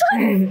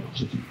something.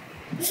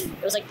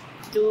 It was like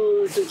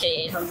 2K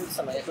 800,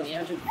 something like that,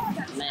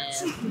 2800.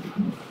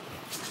 Man,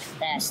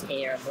 that's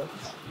terrible.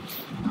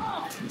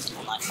 oh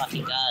my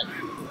fucking god.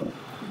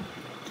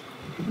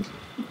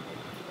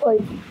 Oi.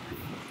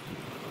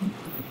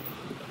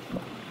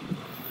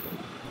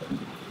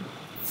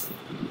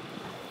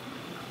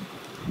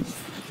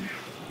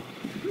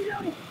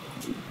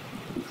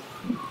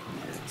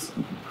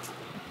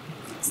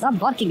 Stop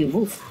barking, you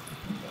wolf.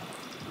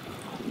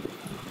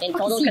 In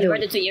Fuck total, is he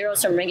converted to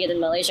euros from ringgit in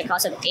Malaysia,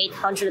 costed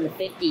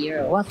 850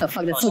 euros. What the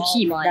fuck? That's so Oh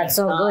cheap. My That's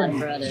so God, good.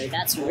 brother.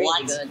 That's really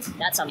What? good.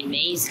 That's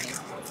amazing.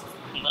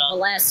 Bro,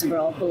 Bless,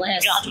 bro.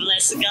 Bless. God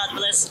bless, God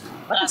bless.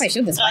 What if I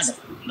shoot this Trust-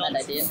 spider? Bad Don't.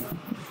 idea.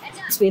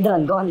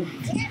 Speedrun gone.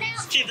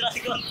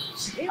 Speedrun.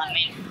 I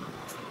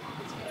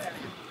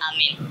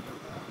mean.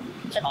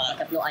 Shut the Hold on.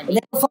 fuck up. No, I They mean.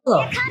 will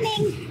follow.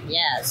 Coming!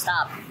 Yeah,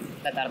 stop.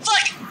 Fuck!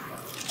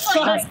 Fuck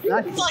Fuck!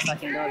 this Fuck!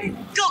 fucking dog.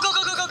 Go, go,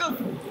 go, go, go,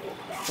 go!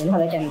 You know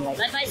they can like.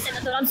 Bye-bye,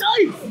 Senator. I'm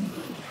sorry.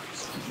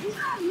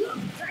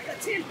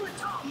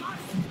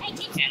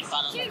 Can't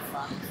follow me.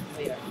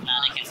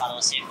 Nah, they can follow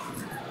us here.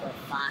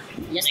 Fuck.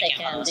 Yes, They they can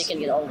can. follow They us. can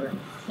get over.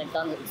 They've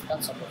done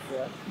so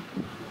before.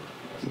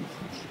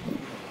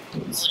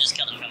 We'll just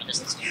kill them from a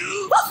distance.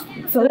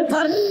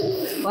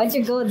 Why'd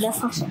you go that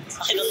far?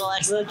 I don't know, We'll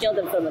accident. kill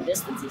them from a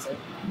distance, he said.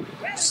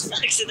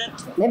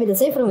 Accident. Maybe the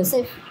safe room is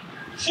safe.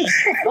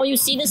 Oh, you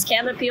see this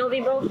camera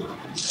POV, bro?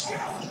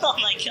 Oh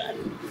my god.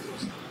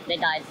 They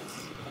died.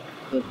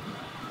 Good.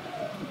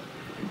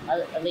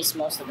 At least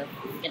most of them.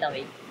 Get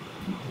away.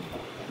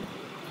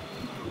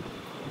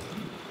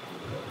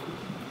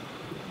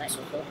 Nice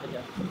one, Phil. Good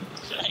job.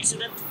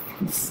 Accident.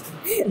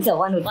 The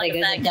one who But the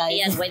figures fact it, that he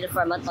guys. has waited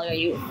for a month longer,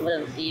 you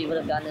would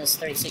have gotten this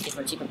 3060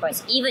 for a cheaper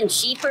price. Even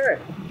cheaper!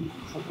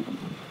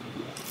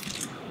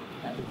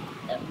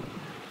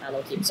 I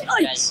don't keep saying.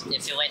 Guys,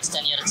 if you wait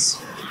 10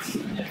 years,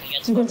 you can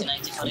get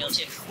 4090 for real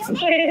cheap.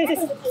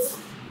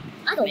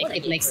 I don't want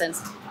It makes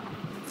sense.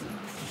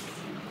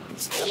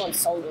 I'm on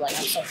soul, like,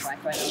 I'm so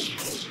cracked right now.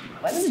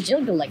 Why does the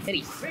jill go like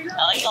 30?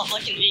 I like how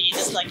fucking Viggy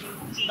just like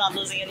not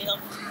losing any health.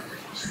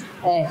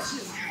 Hey.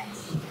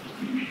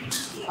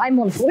 I'm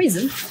on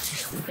poison.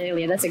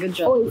 Really, that's a good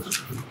job. Oi.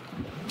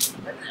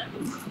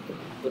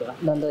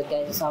 Don't do it,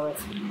 guys. It's not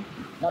worth.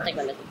 Don't take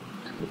my mid.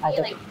 I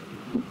took.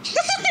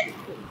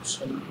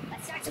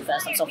 Too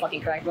fast. I'm so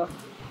fucking correct, bro.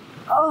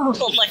 Oh,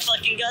 Oh my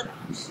fucking god.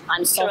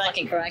 I'm so Correct.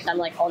 fucking correct. I'm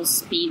like on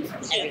speed,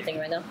 everything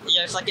right now.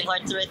 Your fucking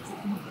heart rate.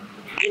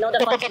 You know the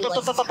fucking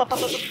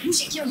like, You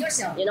should kill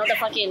yourself. you know the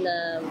fucking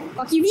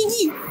Fuck you,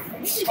 Vicky!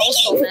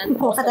 postal man.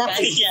 Postal guy.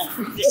 Yeah,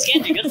 this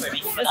can't be good for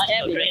me, but I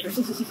Can't feel be great.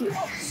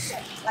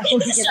 I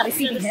hope you get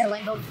receiving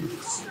hairline though.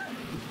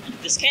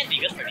 This can't be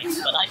good for me,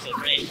 but I feel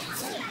great.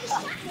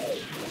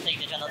 Take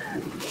the channel.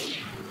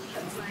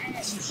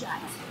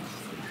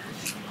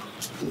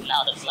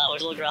 Now the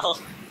flowers will grow.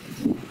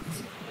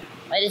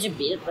 Why did you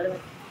beat it, by the way?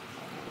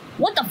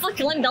 What the fuck?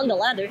 Climb down the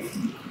ladder.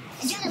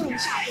 Adrenaline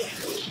shot.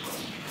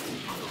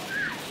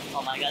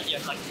 Oh my god, you're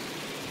fucking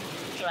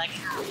crack.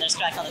 There's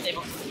crack on the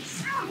table.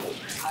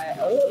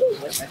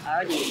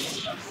 Already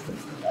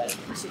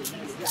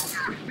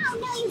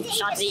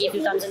shot Z a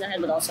few times in the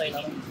head, but also, you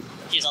know.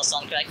 He's also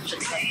on crack. Should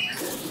be fine.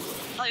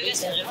 Oh, you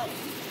guys can revive.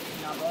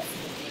 No, bro.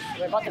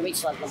 We're about to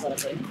reach level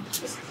 3.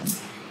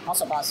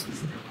 Also, boss.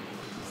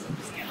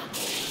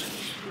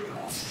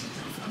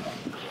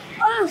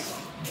 Ah!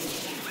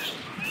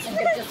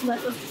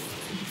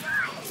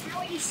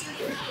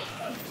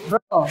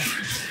 bro.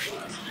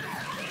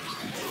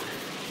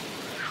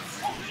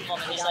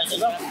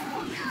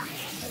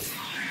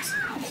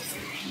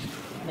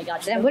 We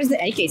got Damn, you. what is the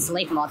AK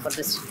slave mod for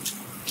this?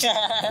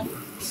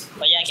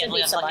 But yeah, I can't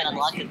believe I fucking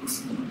unlocked it.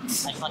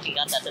 I fucking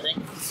got that today.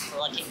 We're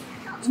lucky.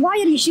 Why are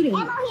you shooting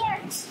me? Ammo here.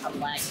 I'm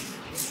lagging.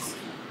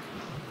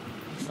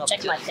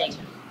 Check my thing.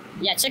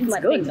 Yeah, check my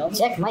Good. thing, though.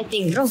 Check my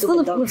thing, bro.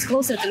 Stupid dog. Who's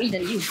closer to me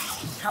than you?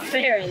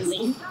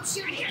 Apparently.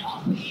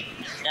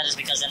 That is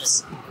because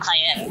Dennis, I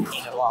am in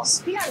your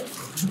walls.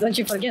 Don't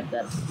you forget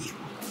that.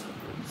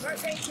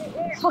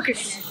 Fucker.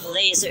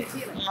 Laser.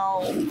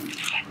 No.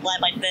 Why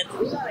am I dead?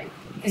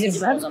 Is it Depends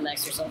bad? on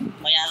Max or something.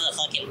 Oh yeah, I have a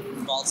fucking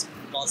bald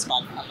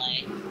spot on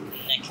my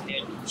neck,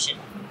 beard, shit.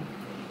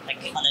 Like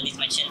underneath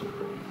my chin.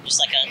 Just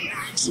like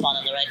a spot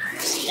on the right.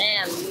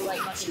 Damn, you like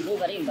fucking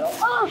Wolverine, bro.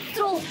 Oh,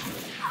 troll!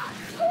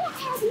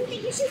 How do you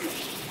think you should?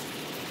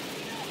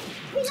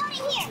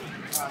 Reloading here.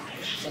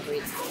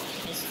 Agreed.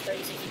 It's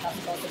 30, 60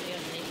 thousand balls of you.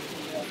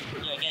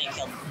 You're getting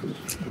killed.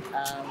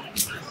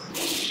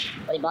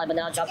 But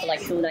now dropped to like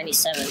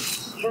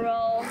 297.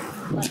 Bro,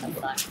 what the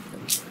fuck?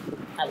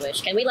 I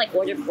wish. Can we like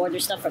order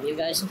stuff from you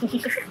guys?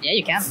 Yeah,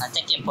 you can. I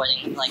think the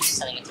importing, like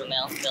sending it through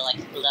mail, they'll like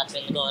do that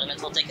when the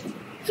government will take it.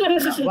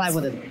 Why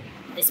would it?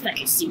 This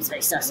package seems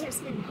very sus.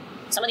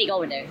 Somebody go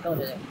over there. Go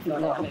over there. No,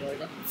 I'm gonna go over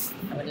there.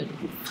 I'm gonna do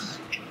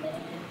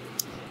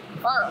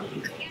Fuck.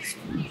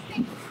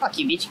 Fuck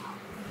you, bitch.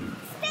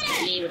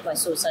 Me with my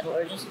suicidal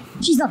urges.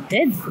 She's not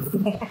dead.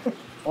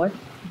 What?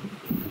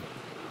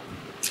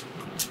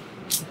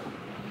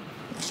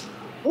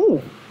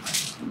 Ooh.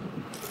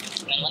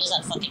 Man, when is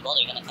that fucking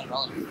boulder gonna come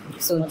rolling?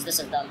 So once this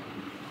is done,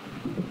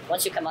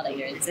 once you come out of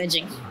here, It's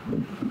edging.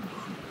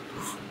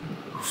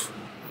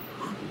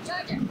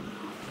 Charger.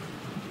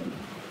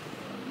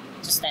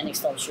 just standing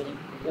still shooting.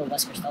 Real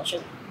Wesker style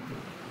shit.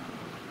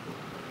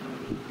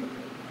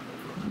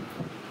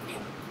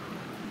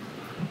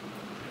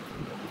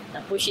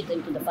 Now push it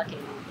into the fucking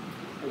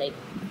lake.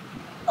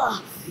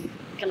 Oh,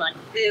 come on.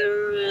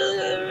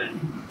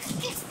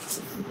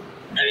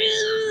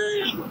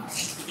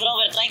 Bro,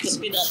 we're trying to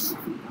speedrun.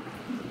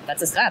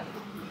 That's a strat.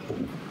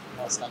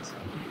 No, it's not.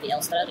 The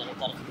L strat.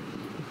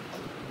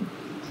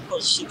 Oh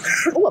shit.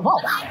 Ooh, a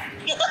ball. Oh,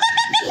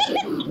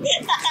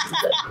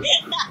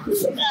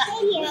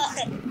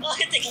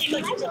 I think he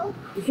got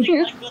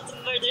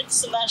murdered,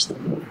 smashed.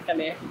 Come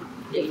here.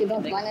 If you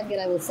don't mind it,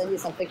 I will send you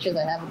some pictures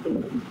I have.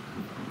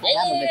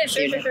 Yeah,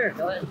 sure.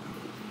 Go ahead.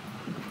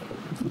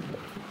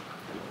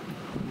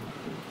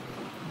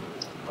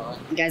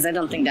 Guys, I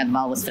don't think that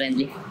ball was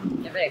friendly.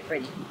 You're very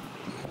pretty.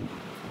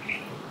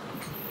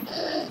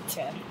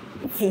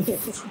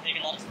 Maybe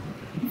not.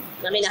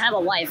 I mean, I have a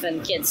wife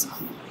and kids.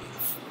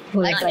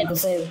 Who I Not tried yet. to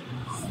save?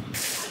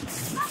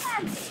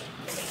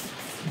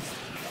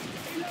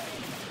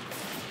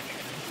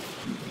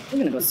 We're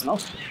gonna go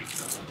smoke.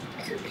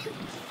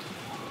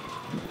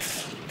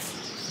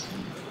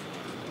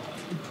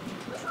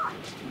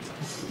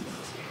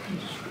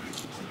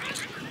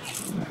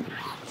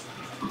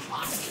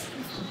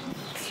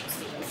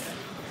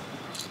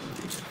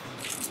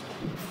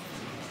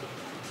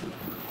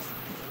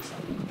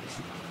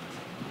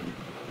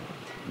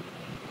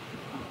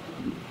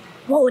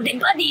 Whoa, they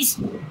buddies!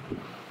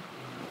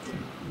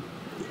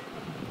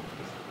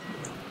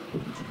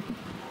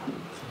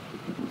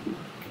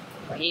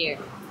 We're here.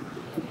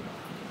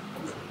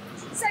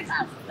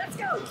 Let's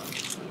go.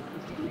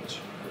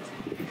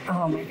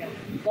 Oh my god.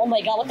 Oh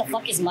my god, what the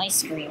fuck is my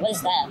screen? What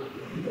is that?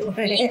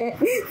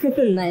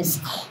 Nice.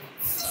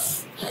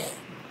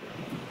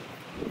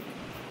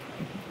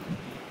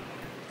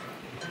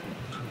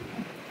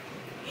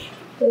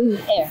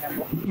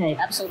 Terrible. Hey,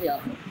 Absolutely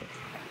awful.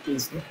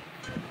 please.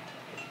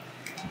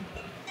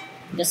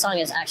 This song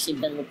has actually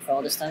been looped for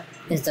all this time.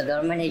 Is the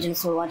government agent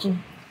still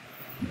watching?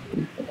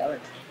 The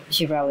government.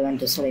 She probably went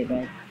to sleep,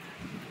 right?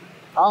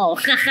 Oh,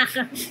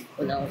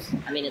 who knows?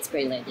 I mean, it's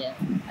pretty late, yeah.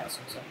 I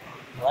assume so.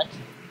 What?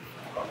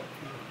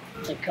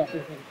 The color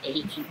of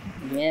age.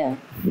 Yeah.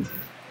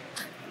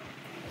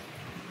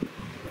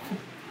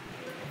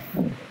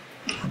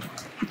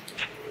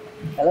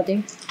 Hello,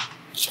 team.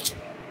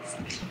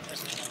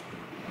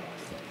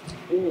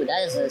 Ooh,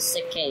 that is a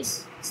sick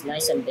case. It's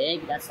nice and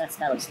big. That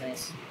looks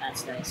nice.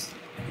 That's nice.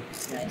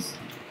 Nice.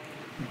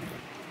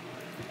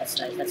 That's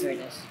nice. That's very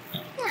nice.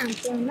 Yeah, I'm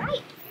feeling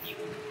right.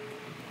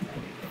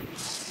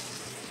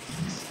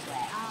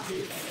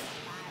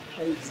 Where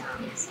are these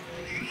songs?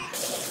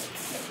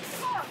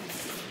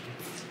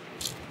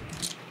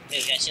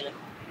 This guy chilling.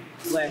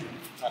 Where?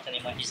 Not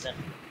anymore, he's dead.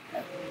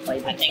 Why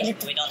I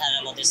think we don't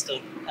have him on this to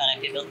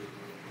RIP build.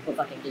 who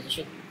fucking gives a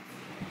shit?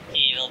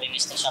 He will be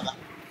missed, inshallah.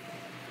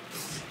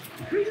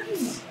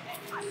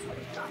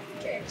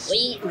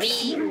 We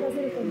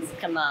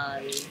come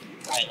on.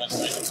 Alright, what's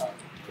the call?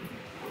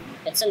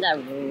 It's in that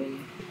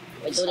room.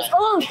 We do this.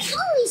 Oh,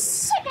 holy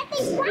shit, that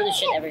thing's We do this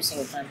shit right. every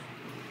single time.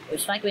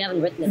 Which fact we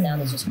haven't written it down.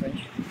 It's just cringe.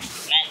 Man,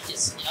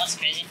 it's, you know what's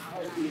crazy?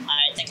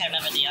 I think I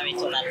remember the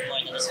RE2 map more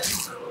than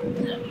this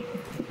one. Yeah.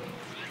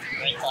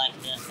 Wait till I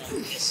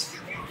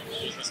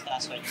use this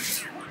password.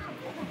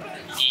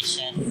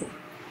 HF.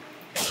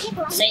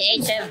 Say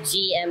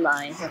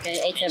HFGMI. Okay,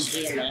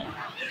 HFGMI.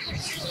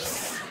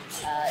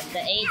 The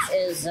H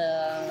is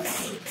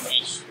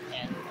H,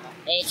 yeah.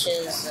 H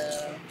is I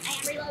am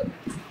reload.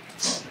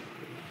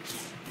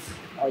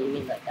 oh, you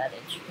mean like that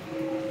H?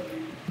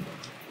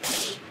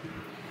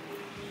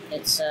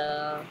 It's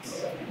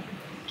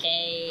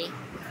K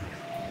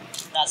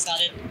That's not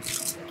it.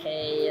 K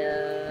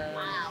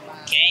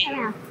K?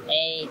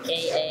 A K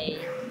A,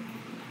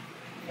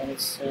 and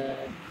it's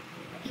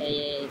K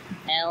A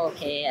L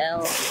K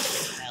L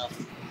L.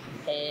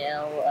 K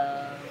L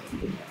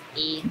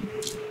E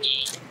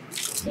E.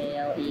 K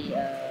L E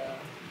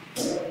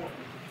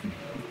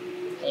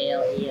K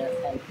L E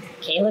and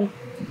Kalen.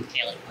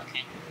 Caleb,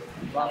 okay.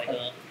 Now Wow. we go.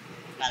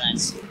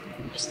 Balance.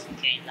 Just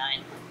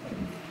K9.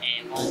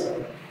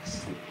 A1.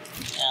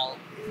 L.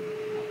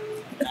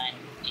 9.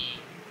 E.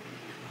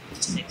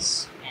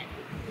 6. N.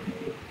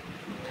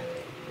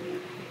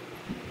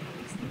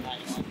 9.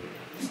 1.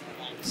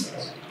 9.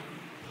 6.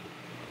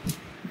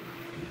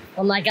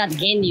 Oh my god,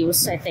 game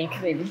news, I think,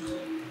 maybe.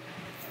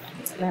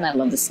 Man, I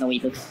love the snowy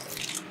look.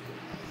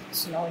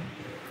 Snow.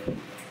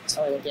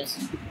 Sorry, I guess.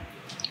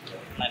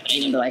 My Even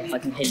brain though I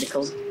fucking hate the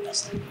cold.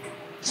 lost.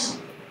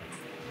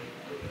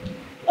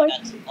 I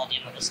got all the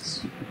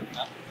mollusks.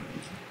 No?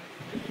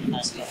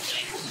 Let's go.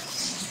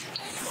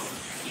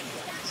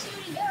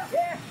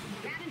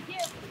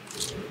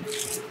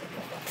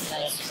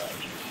 Nice.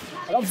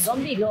 Rob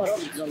Zombie? No, Rob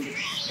Zombie.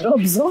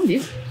 Rob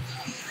Zombie?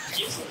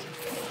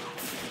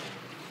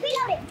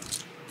 Reloading.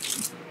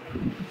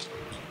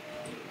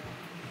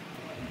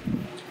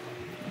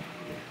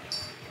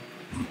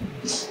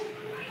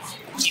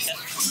 Chica.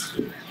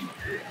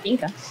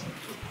 Inca?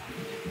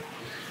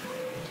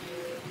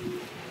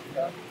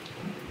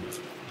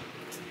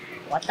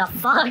 What the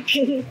fuck?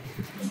 Right.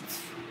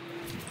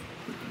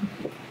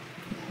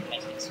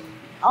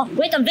 Oh,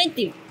 wait, I'm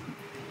venting!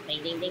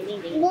 Ding ding ding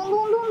ding ding.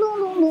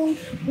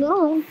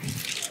 No.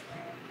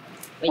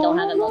 We don't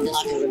have him on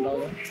this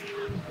remote.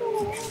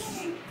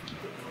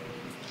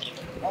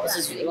 This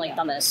is like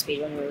dumbass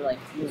speed when we're like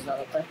losing out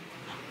up there.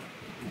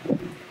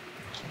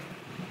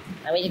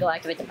 I need to go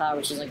activate the power,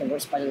 which is like the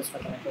worst part of this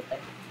fucking whole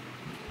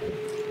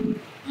thing.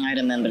 I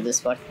remember this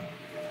part.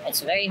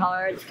 It's very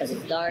hard because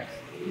it's dark.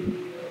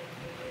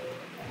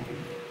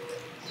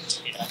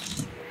 Yeah.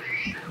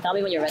 Tell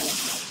me when you're ready.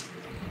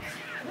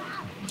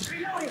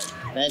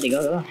 Ready,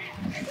 go.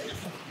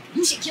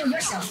 You should kill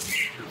yourself.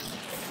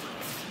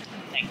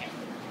 Thank you.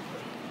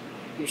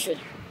 You should.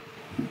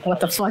 What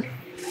the fuck?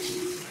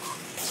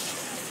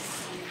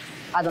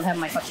 I don't have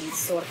my fucking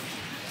sword.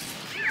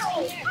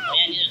 Oh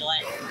yeah, neither do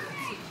I.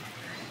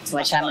 So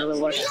my hammer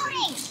will work.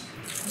 Reloading.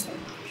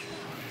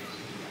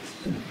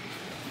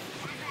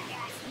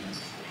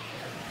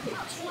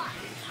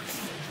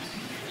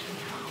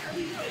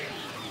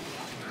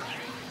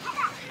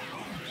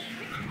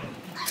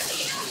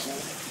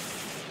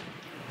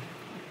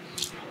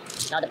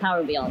 Now the power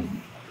will be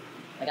on.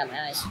 I got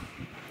my eyes.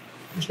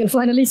 You can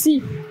finally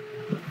see.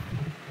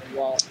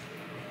 Wall.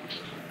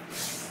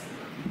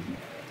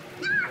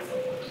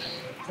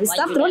 It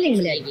stopped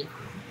rolling, like. like.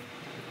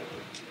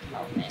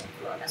 Oh man,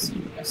 well, that's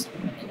you. That's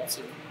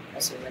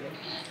you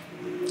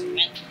winning.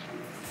 Man.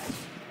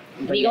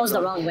 But he goes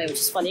the wrong way, which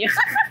is funny.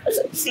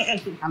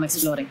 I'm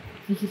exploring.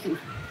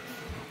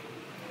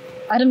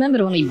 I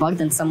remember when we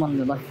bugged and someone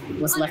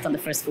was left on the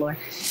first floor.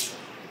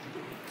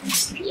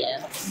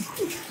 Yeah.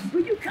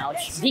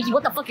 Ouch. Diggy,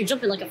 what the fuck? You're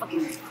jumping like a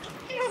fucking.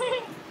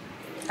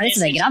 It's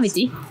like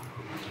gravity.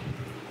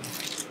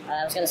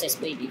 I was gonna say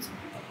spray beat.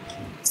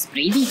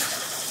 Spray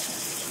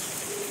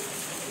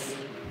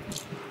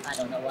I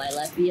don't know why I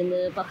left me in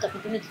the popped up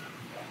with the hood.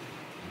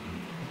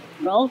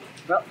 Bro.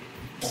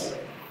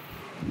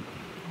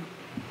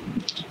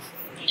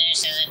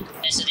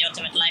 This is the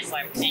ultimate life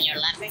form, and you're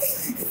laughing?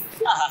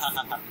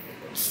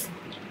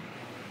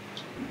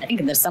 I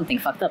think there's something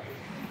fucked up.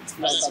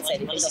 What does Don't say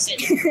what does he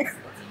anything. say?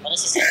 What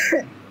does he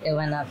say? It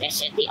went up.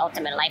 This is the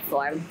ultimate life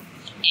form. And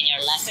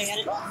you're laughing at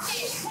it?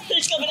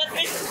 It's coming at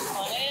me! Oh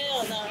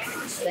hell no.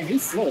 Then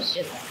he's slow as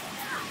shit.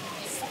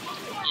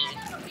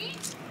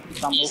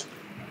 Fumble.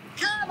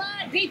 Come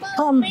on, people,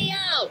 Come. me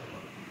out.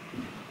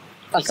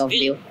 Fuck off,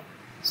 Bill.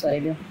 Sorry,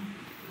 Bill.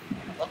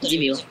 What the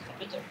Give you. music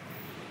computer?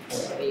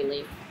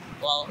 Really?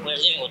 Well, we're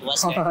living with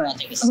Wesker. I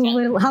think this is kind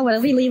Well, how are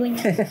we leaving?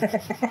 of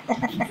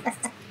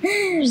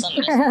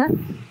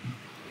something.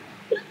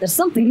 There's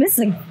something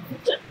missing.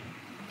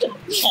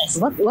 Yes,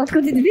 What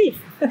could it be?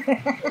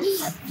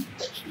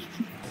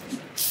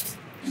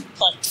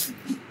 but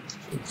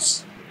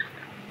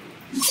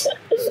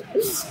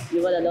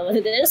You wanna know what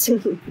it is?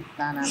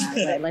 Nah.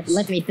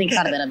 Let me think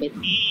harder a bit.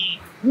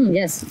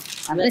 Yes.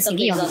 I'm There's pressing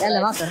E on the something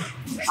elevator.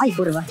 Ay,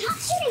 kurwa. Stop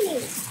shooting me.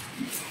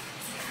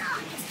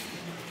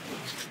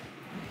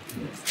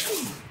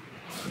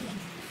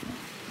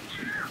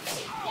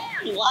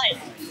 why?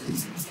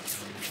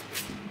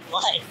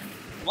 Why?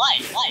 Why?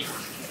 Why?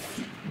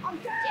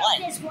 Why?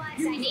 This once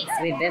I need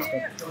We biffed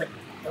it.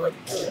 I We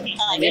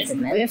guess biffed it,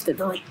 man. We biffed it.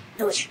 now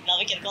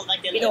we can call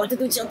back the You know what elevator.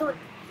 to do, chill, do it.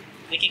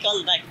 We can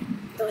call back.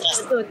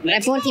 Trust.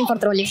 Report him for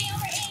trolling.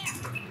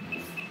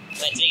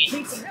 Wait, Vicky.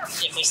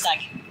 If we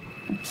stack.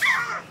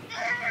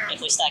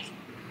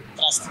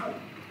 Trust.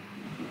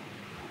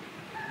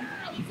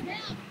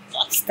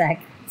 Fuck.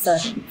 Stack.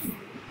 Sorry.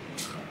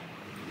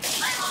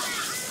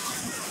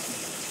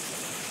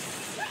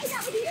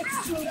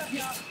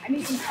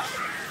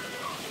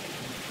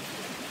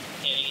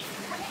 Okay, Vicky.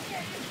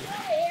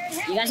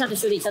 You guys have to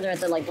shoot each other at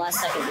the like last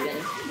second together.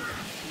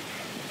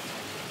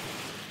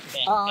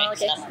 Okay, Oh,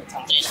 okay. enough.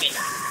 I'm 3 HP.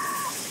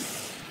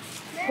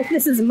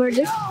 This is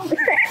murder.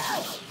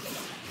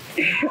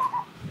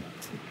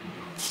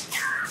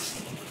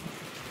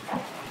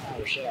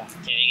 Okay,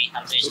 Vicky.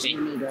 I'm 3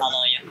 HP. How low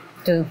are you?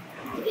 2. How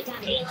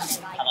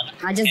about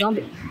I just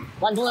zombie.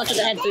 One bullet to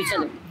the head to each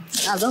other.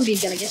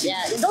 Zombie's gonna get you.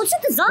 Yeah, don't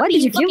shoot the zombie. Why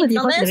did you kill it, you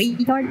dumbass. fucking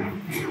retard?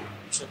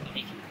 shoot me,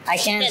 Vicky? I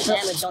can't. Get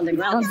damage on the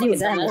ground. Don't you do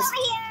fucking that.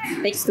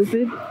 dumbass. Big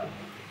stupid.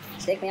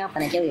 Take me up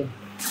and I kill you.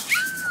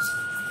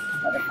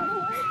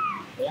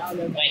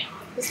 Wait.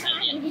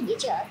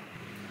 Get you.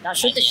 Now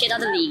shoot the shit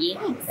out of Leagy.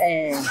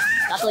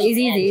 That's all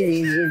Easy, you can.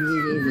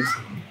 easy.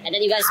 And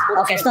then you guys pull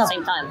the Okay, trigger at the stop.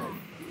 same time.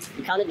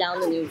 You count it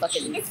down and you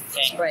fucking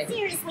spray.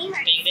 Seriously,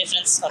 Mark. Being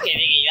difference. Okay,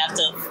 Vicky, you have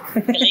to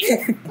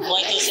click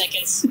 1-2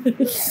 seconds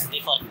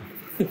before.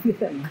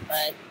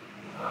 Right.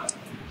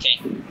 Okay.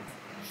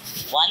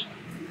 1,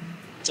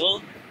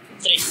 2,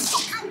 3.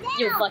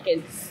 You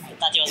fucking. I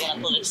thought you was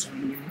gonna pull it.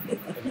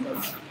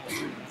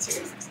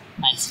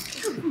 Nice.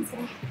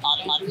 On.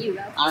 You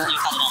cut it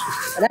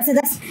on. That's it,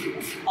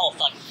 Oh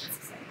fuck.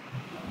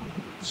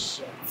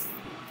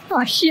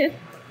 Oh shit.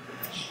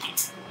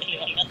 You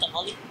already got the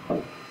volley?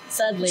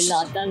 Sadly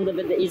not. That would have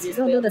been the easiest.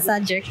 Don't do build. the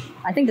sad jerk.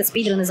 I think the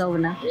speedrun is over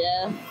now.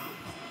 Yeah.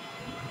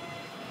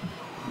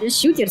 Just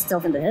shoot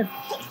yourself in the head.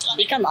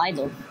 Become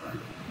idle.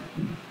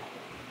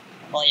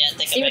 Oh yeah,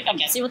 take See a what break.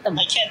 the- see what the-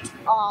 I can't.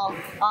 Oh.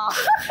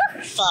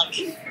 Fuck.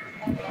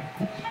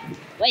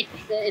 Wait,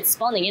 it's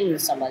spawning in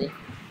somebody.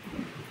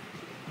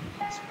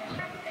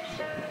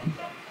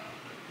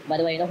 By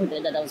the way, you know who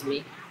did that? That was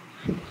me.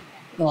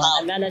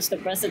 I managed to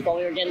press it while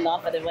we were getting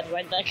off and it went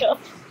right back up.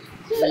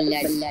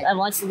 I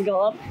watched it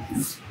go up.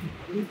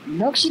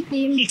 Dog shit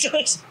team.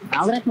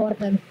 I'll report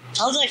them.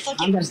 How was I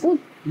fucking... Understood?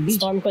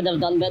 Storm could have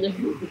done better.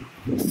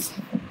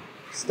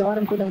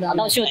 Storm could have Oh, done.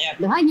 don't shoot.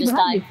 Behind you, Just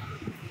behind die.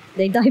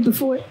 They died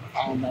before.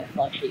 Oh my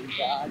fucking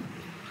god.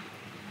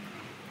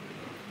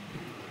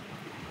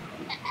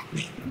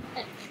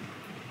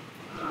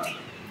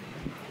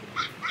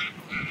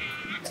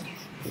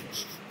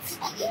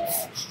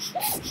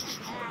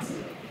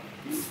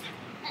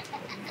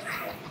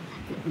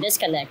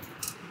 Disconnect.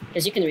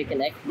 Because you can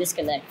reconnect.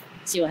 Disconnect.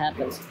 See what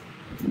happens.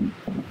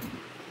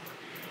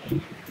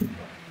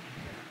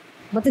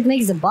 But it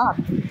makes a bot.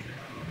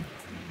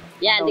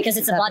 Yeah, Oh, because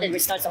it's a bot, it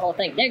happens. restarts the whole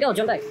thing. There you go,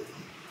 jump back.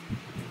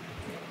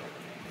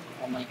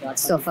 Oh my god.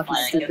 So fucking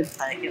I like you.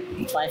 stupid. I like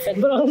you. Five feet,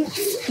 bro.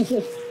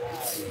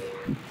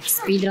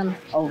 Speedrun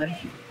over.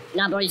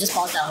 Nah, bro, you just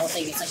paused that whole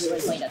thing. It's like we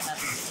weren't playing that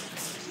fast.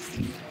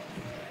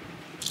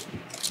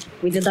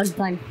 We did that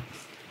time.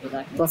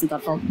 Exactly. It wasn't our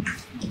fault.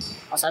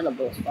 Also, I love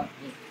both. Fuck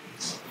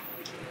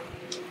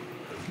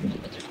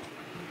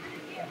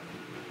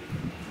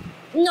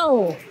me.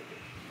 No!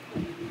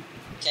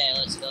 Okay,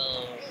 let's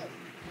go.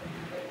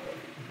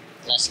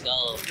 Let's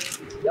go.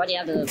 You already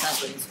have the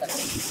password. It's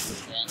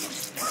fucking. Yeah.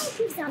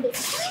 Two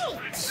zombies. Hey!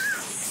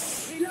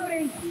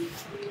 Reloading.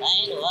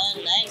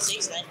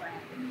 91969.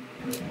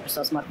 You're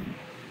so smart.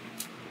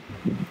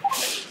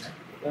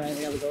 Alright,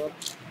 we gotta go up.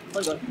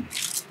 Hold on.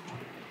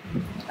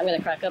 I'm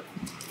gonna crack up.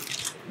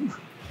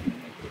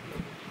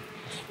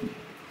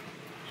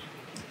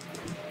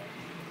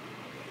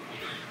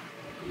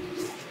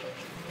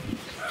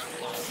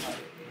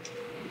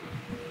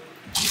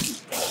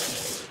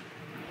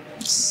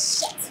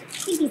 Shit. I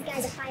think these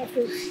guys are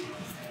fireproof.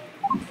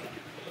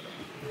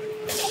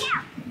 Get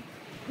out.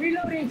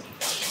 Reloading.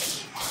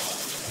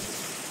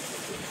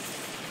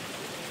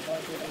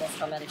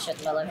 traumatic shit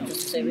in my life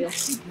just to save you.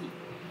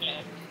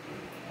 Yeah.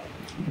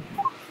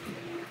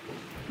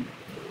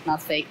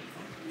 Not fake.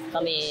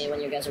 Tell me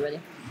when you guys are ready.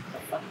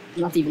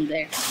 Not even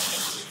there.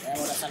 Yeah,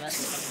 well, that's I'm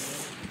asking.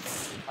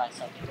 Find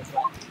something to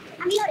fly.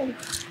 I'm reloading.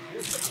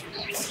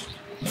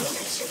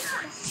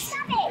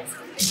 Stop it!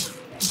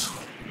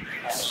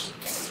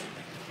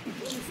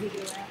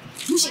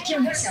 You should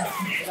kill yourself.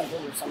 There's a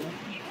boom or something.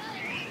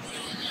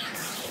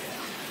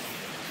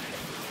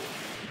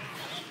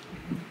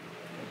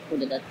 Who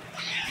did that?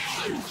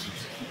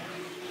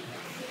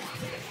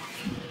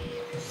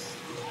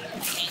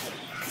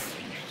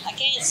 I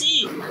can't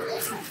see!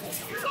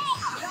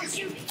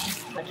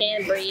 I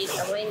can't breathe.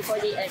 I'm waiting for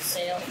the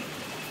exhale.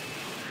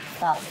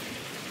 Stop.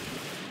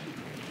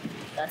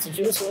 That's a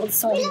Juice WRLD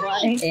song,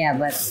 right? Yeah,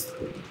 but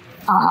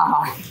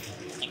I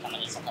think I'm gonna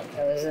need something.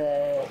 it was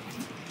a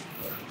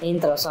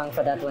intro song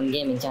for that one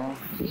gaming channel.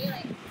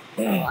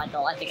 Oh, I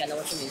know. I think I know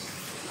what you mean.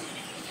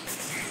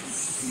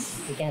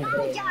 You can't Oh,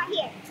 play. jar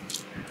here.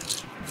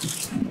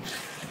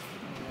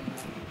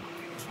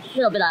 A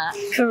little bit of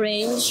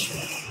cringe.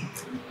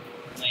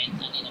 Wait,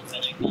 I need a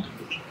feather gun.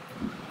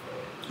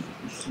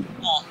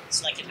 Oh,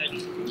 selected hood.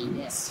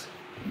 Yes.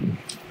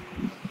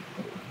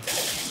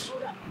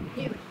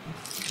 Hey,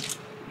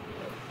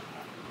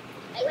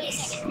 wait a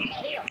second. I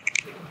gotta heal.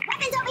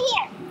 Weapons over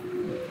here.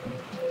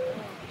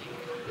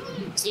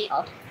 See?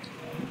 Oh.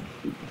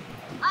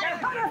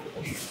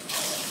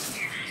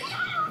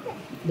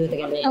 Do it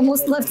again.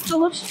 Almost left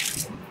Philip.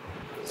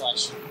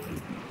 Clutch.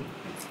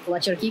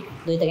 Watch your kick.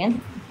 Do it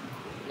again.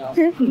 No.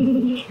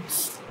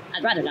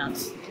 I'd rather not.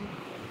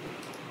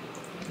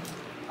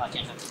 Oh, I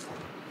can't hook.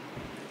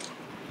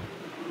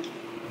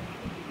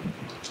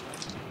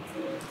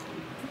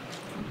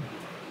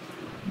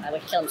 I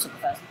would kill him super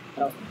fast.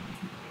 No.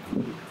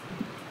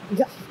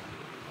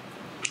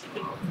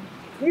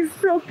 You're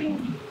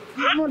fucking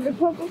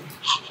motherfucker.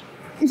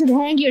 You should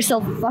hang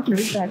yourself, fucking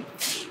retard.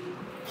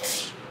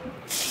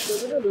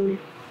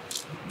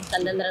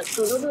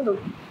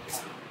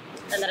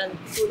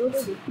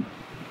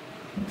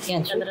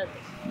 Can't shoot.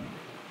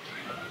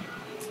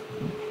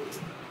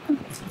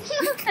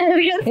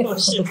 Oh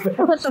shit.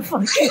 What the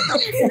fuck?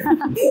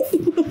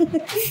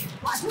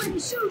 Watch where you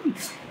shoot.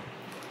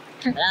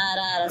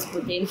 That's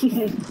Putin.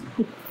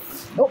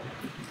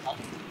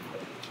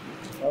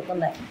 Welcome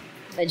back.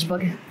 Edge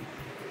bug.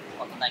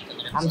 Welcome back to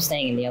the I'm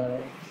staying in the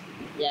elevator.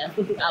 Yeah,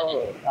 I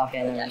will.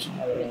 Okay, then I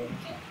will.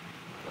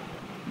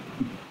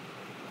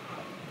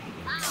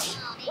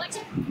 Watch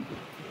it.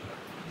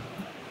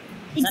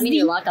 Does that mean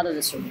you're locked out of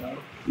this room, right?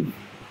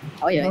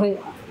 Oh yeah.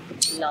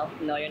 No,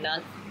 no, you're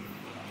not.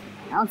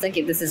 I don't think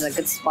this is a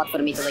good spot for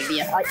me to like be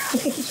a.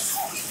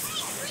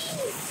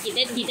 He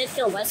did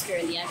kill Wesker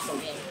in the actual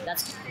game.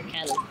 That's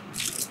canon.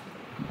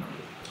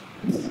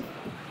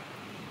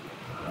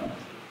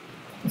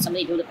 Did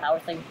somebody do the power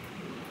thing?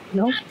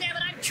 No. God damn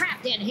it, I'm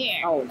trapped in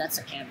here. Oh, that's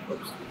a camp.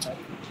 Oops, sorry.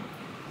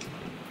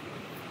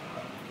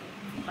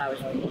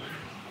 Power's already.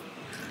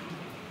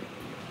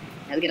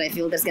 Edgar, I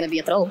feel there's gonna be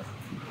a troll.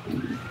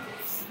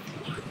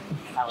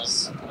 I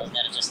was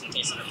there just in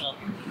case of a troll.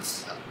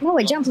 No,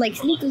 I jumped like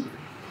sneaky.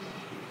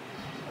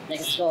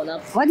 Next going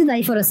up. Why did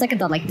I for a second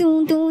thought like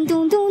doon doon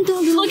doon doon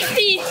doon doon? Look at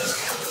me!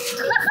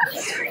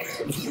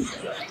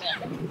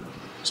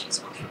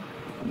 Jeez.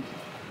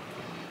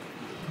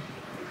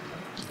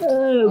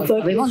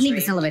 We won't need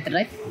this elevator,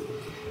 right?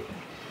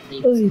 I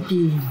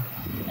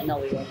know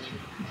we won't.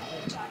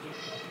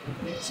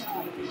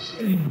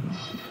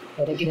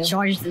 Get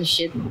charged and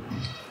shit. Come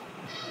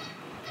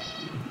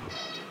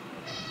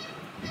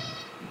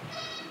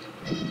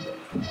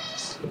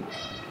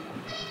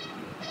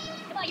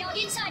on, y'all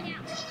get inside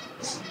now.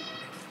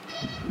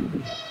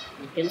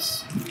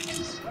 Kills.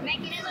 We're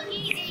making it look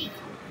easy.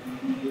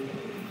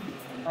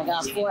 I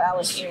got 4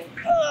 hours here.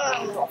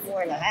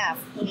 4.5.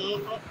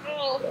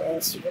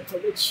 Yes, you get to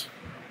reach.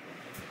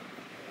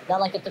 Not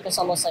like it took us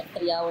almost like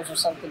 3 hours or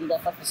something to do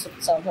that fucking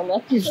stupid sound from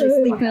that. Just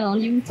sleeping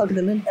on you. Fuck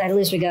the moon. At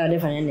least we got a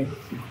different ending.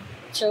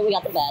 Sure, we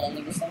got the bad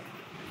ending this time.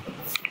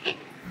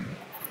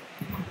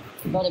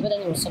 Bro, the good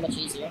ending was so much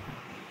easier.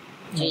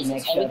 Jesus,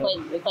 next and shadow.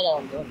 we played that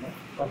on good, bro.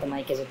 What the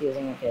mic is it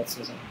using? Okay, it's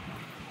using.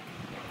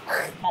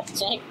 Had to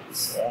check.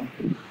 Yeah.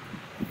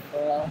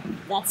 Bro,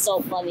 that's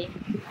so funny.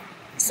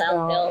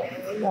 Sound No,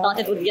 Bill thought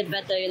it would get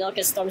better, you know,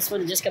 because Storm's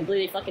Foot is just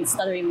completely fucking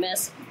stuttering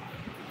mess.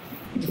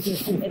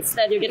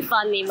 Instead, you get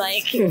funny,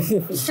 Mike.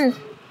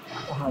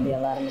 Oh, the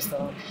alarm is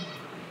still on.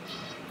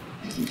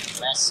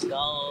 Let's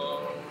go.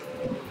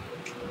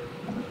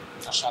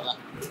 Mashallah.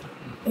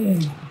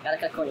 Gotta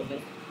cut corner,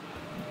 dude.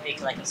 Hey,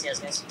 collecting CS,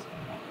 guys.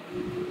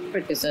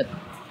 Pretty good.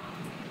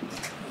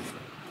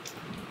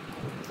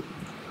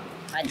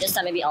 Alright, this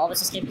time maybe all of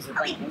us escape because we're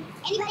playing him.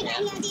 Anybody got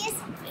any ideas?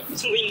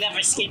 We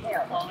never skip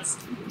almost.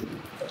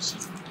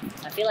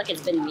 I feel like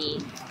it's been me.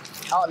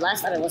 Oh,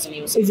 last time it wasn't me,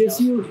 it was somebody else.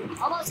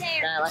 Almost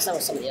there. Nah, last time it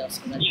was somebody else.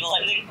 Evil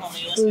ending,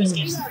 only listener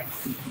escapes.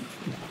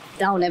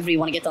 Down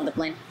everyone, get on the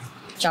plane.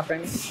 Chopper.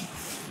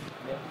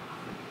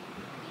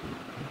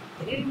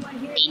 They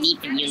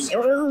need to use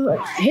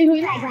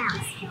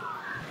Playgrounds.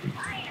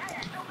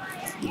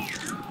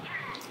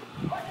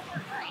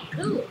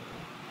 Ooh.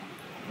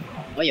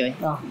 Oi, oi.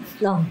 No,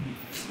 no,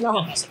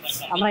 no.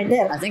 I'm right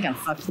there. I think I'm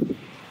fucked. Come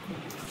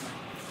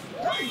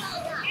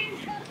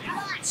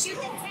on, shoot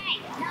the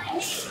tank, not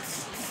me. Shoot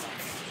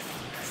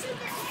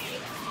the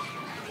tank.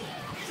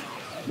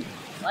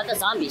 Let the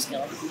zombies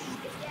kill.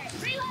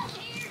 Reload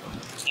here.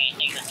 Okay,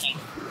 take the thing.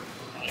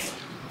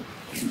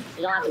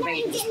 You don't have to bring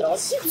it to his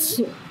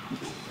throat.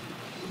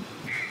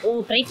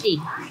 Oh,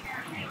 pretty.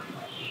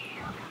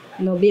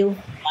 No bill.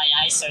 My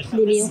eyes are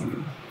No bill.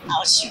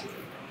 Ouch.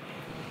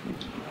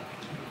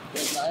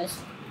 Big noise.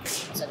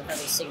 Instead of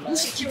having Sigma.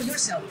 Secure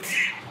yourself.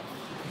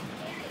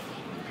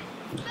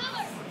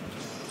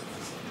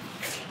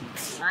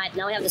 Alright,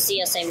 now we have the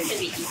CSA. We should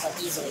be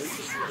easily.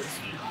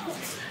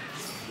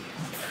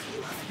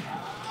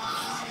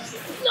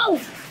 No!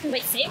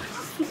 Wait, save?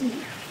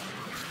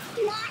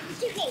 Do not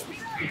shoot me.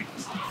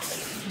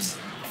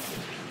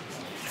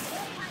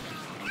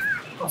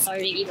 Oh,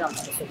 sorry, Biggie. No, I'm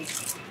not sorry.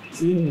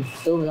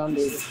 Two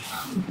zombies.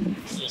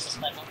 Use this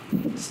weapon.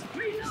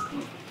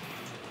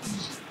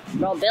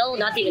 Bro, Bill,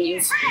 not even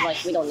use.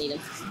 Like, we don't need him.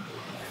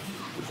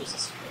 Use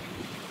this.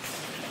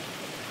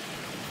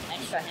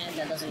 Extra hand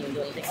that doesn't even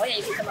do anything. Oh yeah,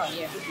 you can come out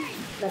here.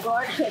 The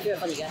guard, if you're a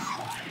funny guy.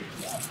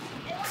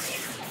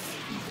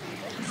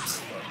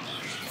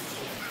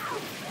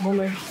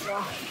 Boomer.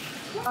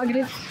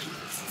 Ugly.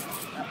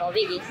 Napal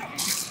Biggie.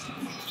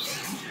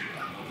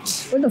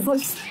 What the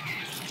fuck?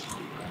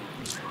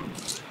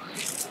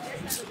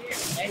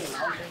 There you go.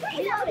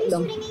 Reload, he's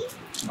Dumb. shooting me.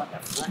 What the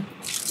fuck?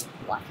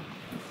 What?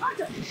 I'm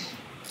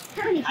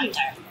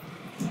tired.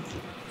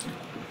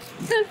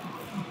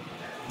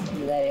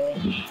 Very well.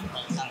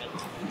 Doesn't sound good.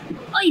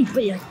 Ay,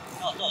 paya.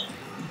 Oh, good.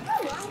 Oh,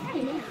 I'm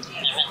cutting it.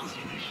 They're red.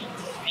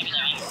 Maybe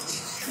they're angry.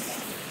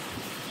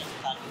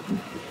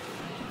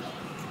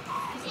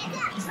 Get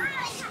that.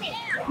 Finally coming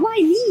out. Why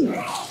me?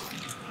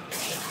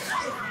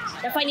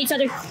 They're fighting each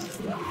other. Dead.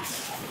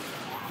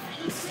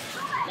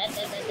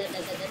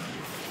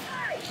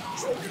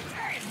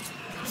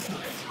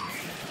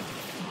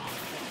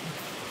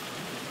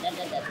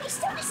 Dead.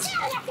 Stop that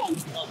thing.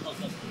 Go.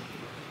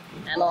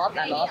 Ammo up.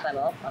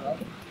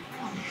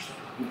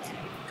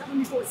 Cover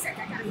me for a sec. I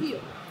gotta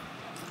heal.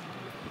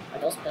 Are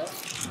those pills?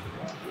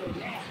 I'm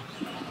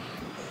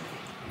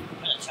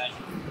gonna charge.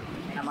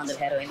 I'm under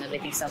heroin,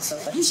 everything sounds so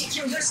bad. You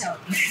secure yourself.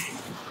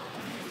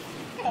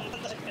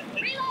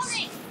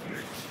 Reloading.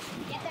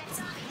 Get that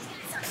zombie. He's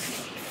got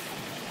something.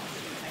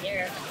 I hear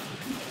her.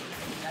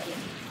 Got you.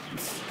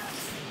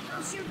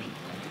 Don't shoot me.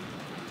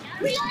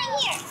 Reloading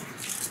here.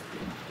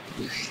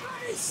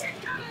 Please,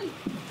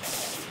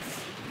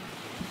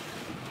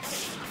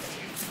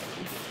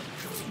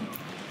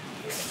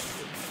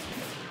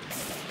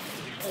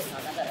 no,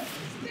 that better.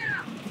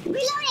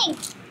 Reloading.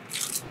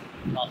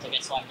 About to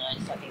get swarmed by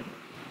fucking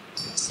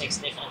 6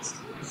 different.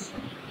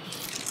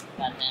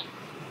 Goddamn.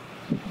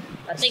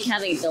 I think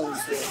having Bill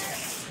is good.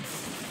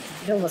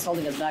 Bill was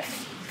holding us back.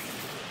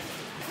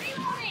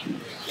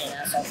 Reloading. Yeah,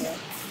 that's okay.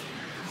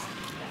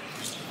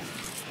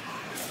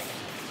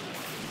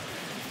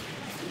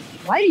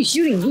 Why are you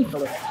shooting me,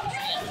 Philip?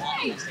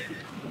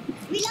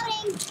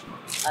 Reloading.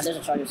 There's a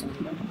charger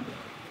somewhere.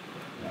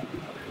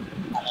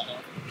 Another.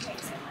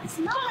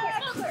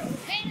 Smoker.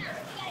 Banner.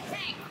 We got a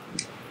tank.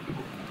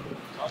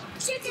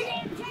 Shoot the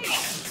damn tank.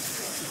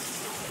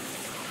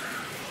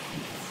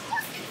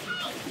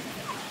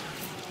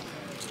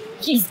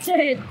 He's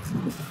dead.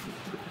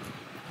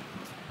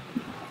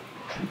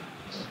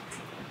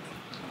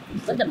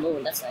 Look at the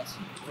moon, that's nice.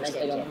 Nice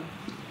big one.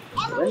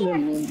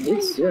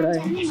 It's your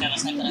eye.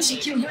 You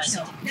secure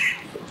yourself.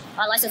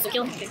 License to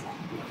kill.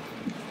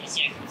 It's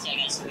here,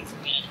 guys. We get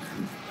it.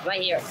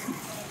 Right here.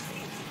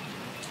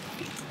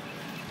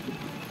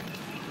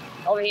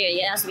 Over here,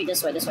 yeah, it has to be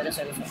this way. Over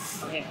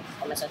here,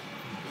 on my side.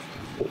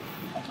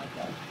 Oh my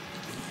god.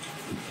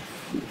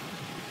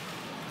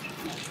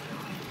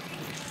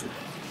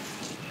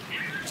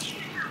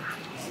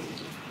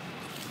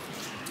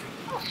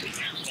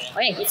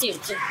 Okay, it's you.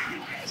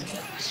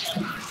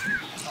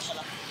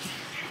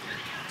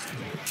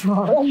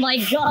 Oh my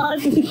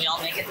god! We all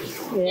make it.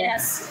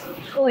 Yes.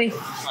 Oi.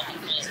 Fucking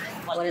crazy.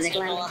 What did they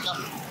climb?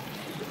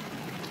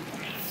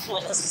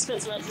 What does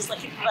this just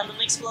like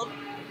randomly explode?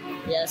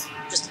 Yes.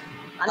 Just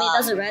I mean, it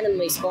doesn't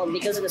randomly spawn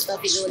because of the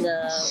stuff you do in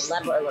the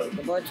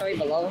laboratory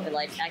below. It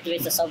like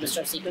activates the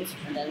self-destruct sequence,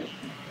 and then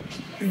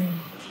you know.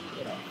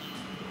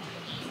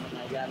 Oh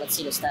my god! Let's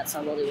see the stats.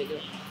 How well did we do?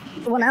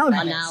 1 hour.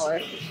 An hour.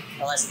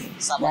 well, let's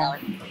sub 1 hour.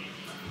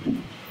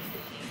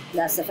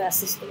 That's the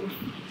fastest thing.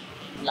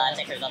 No, I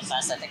think we're done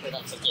fast. I think we're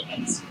done 58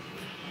 minutes.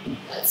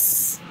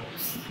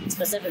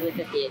 Specifically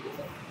 58.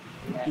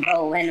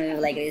 Bro, when we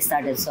like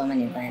restarted so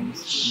many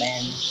times,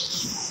 then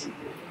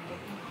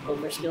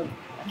Boomer skill.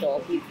 Kill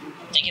people.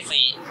 I think if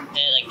we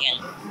did it again,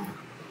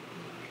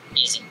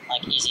 easy,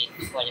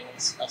 40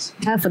 minutes less.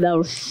 half an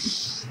hour.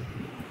 34.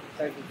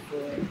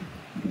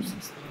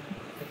 16.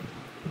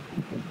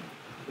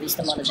 Least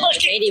amount of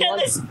damage. 81.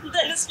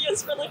 Dennis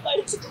feels really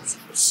hard.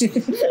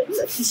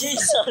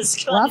 Jesus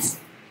Christ. What?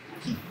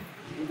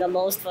 The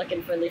most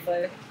fucking friendly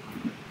fire.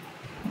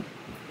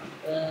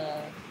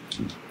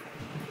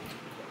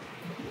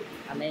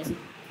 Amazing.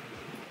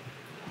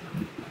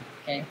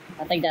 Okay,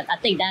 I think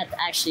that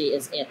actually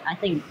is it. I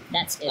think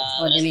that's it.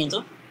 What do you mean?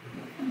 Resident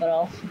 2?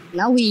 Bro,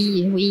 Now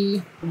we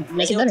make it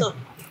Resident better. 2.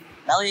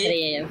 Now we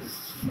 3 a.m.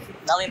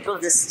 now we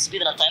improve this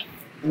speedrun time.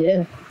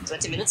 Yeah.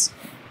 20 minutes.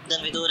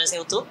 Then we do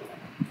Resident 2.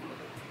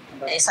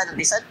 A side and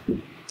B side.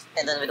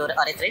 And then we do the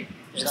RE3.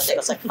 Which is gonna take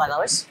us like 5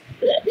 hours.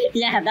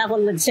 Yeah, that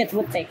one legit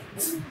would take.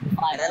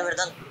 And then we're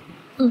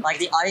done. Like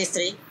the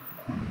RE3,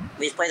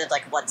 we've played it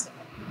like what?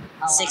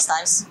 6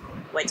 times?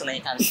 Way too many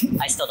times.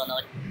 I still don't know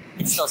it.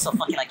 It's still so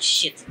fucking like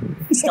shit.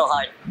 It's still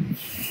hard.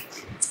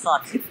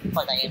 Fuck.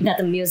 Fuck that game. That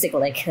the music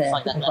like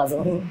Fuck that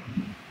puzzle.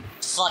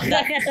 Fuck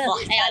that.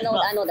 Fuck Hey, I that,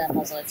 bro. know that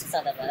puzzle. It's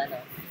not that bad. I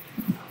know.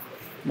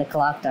 The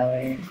clock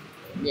tower.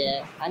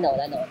 Yeah, I know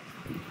it.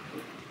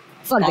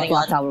 Fuck the Oh,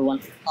 clock God. tower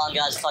one. Oh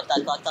god, fuck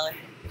that clock tower.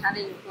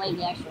 Having played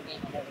the actual game,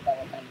 I've never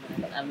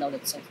done it. I've known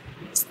it since.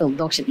 Still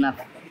dog shit map.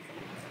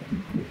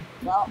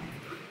 Well,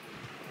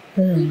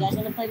 you guys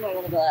wanna play more? Or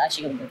wanna go?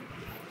 Actually, go to bed.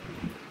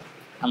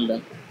 I'm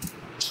done.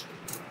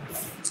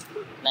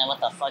 Man, what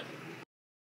the fuck?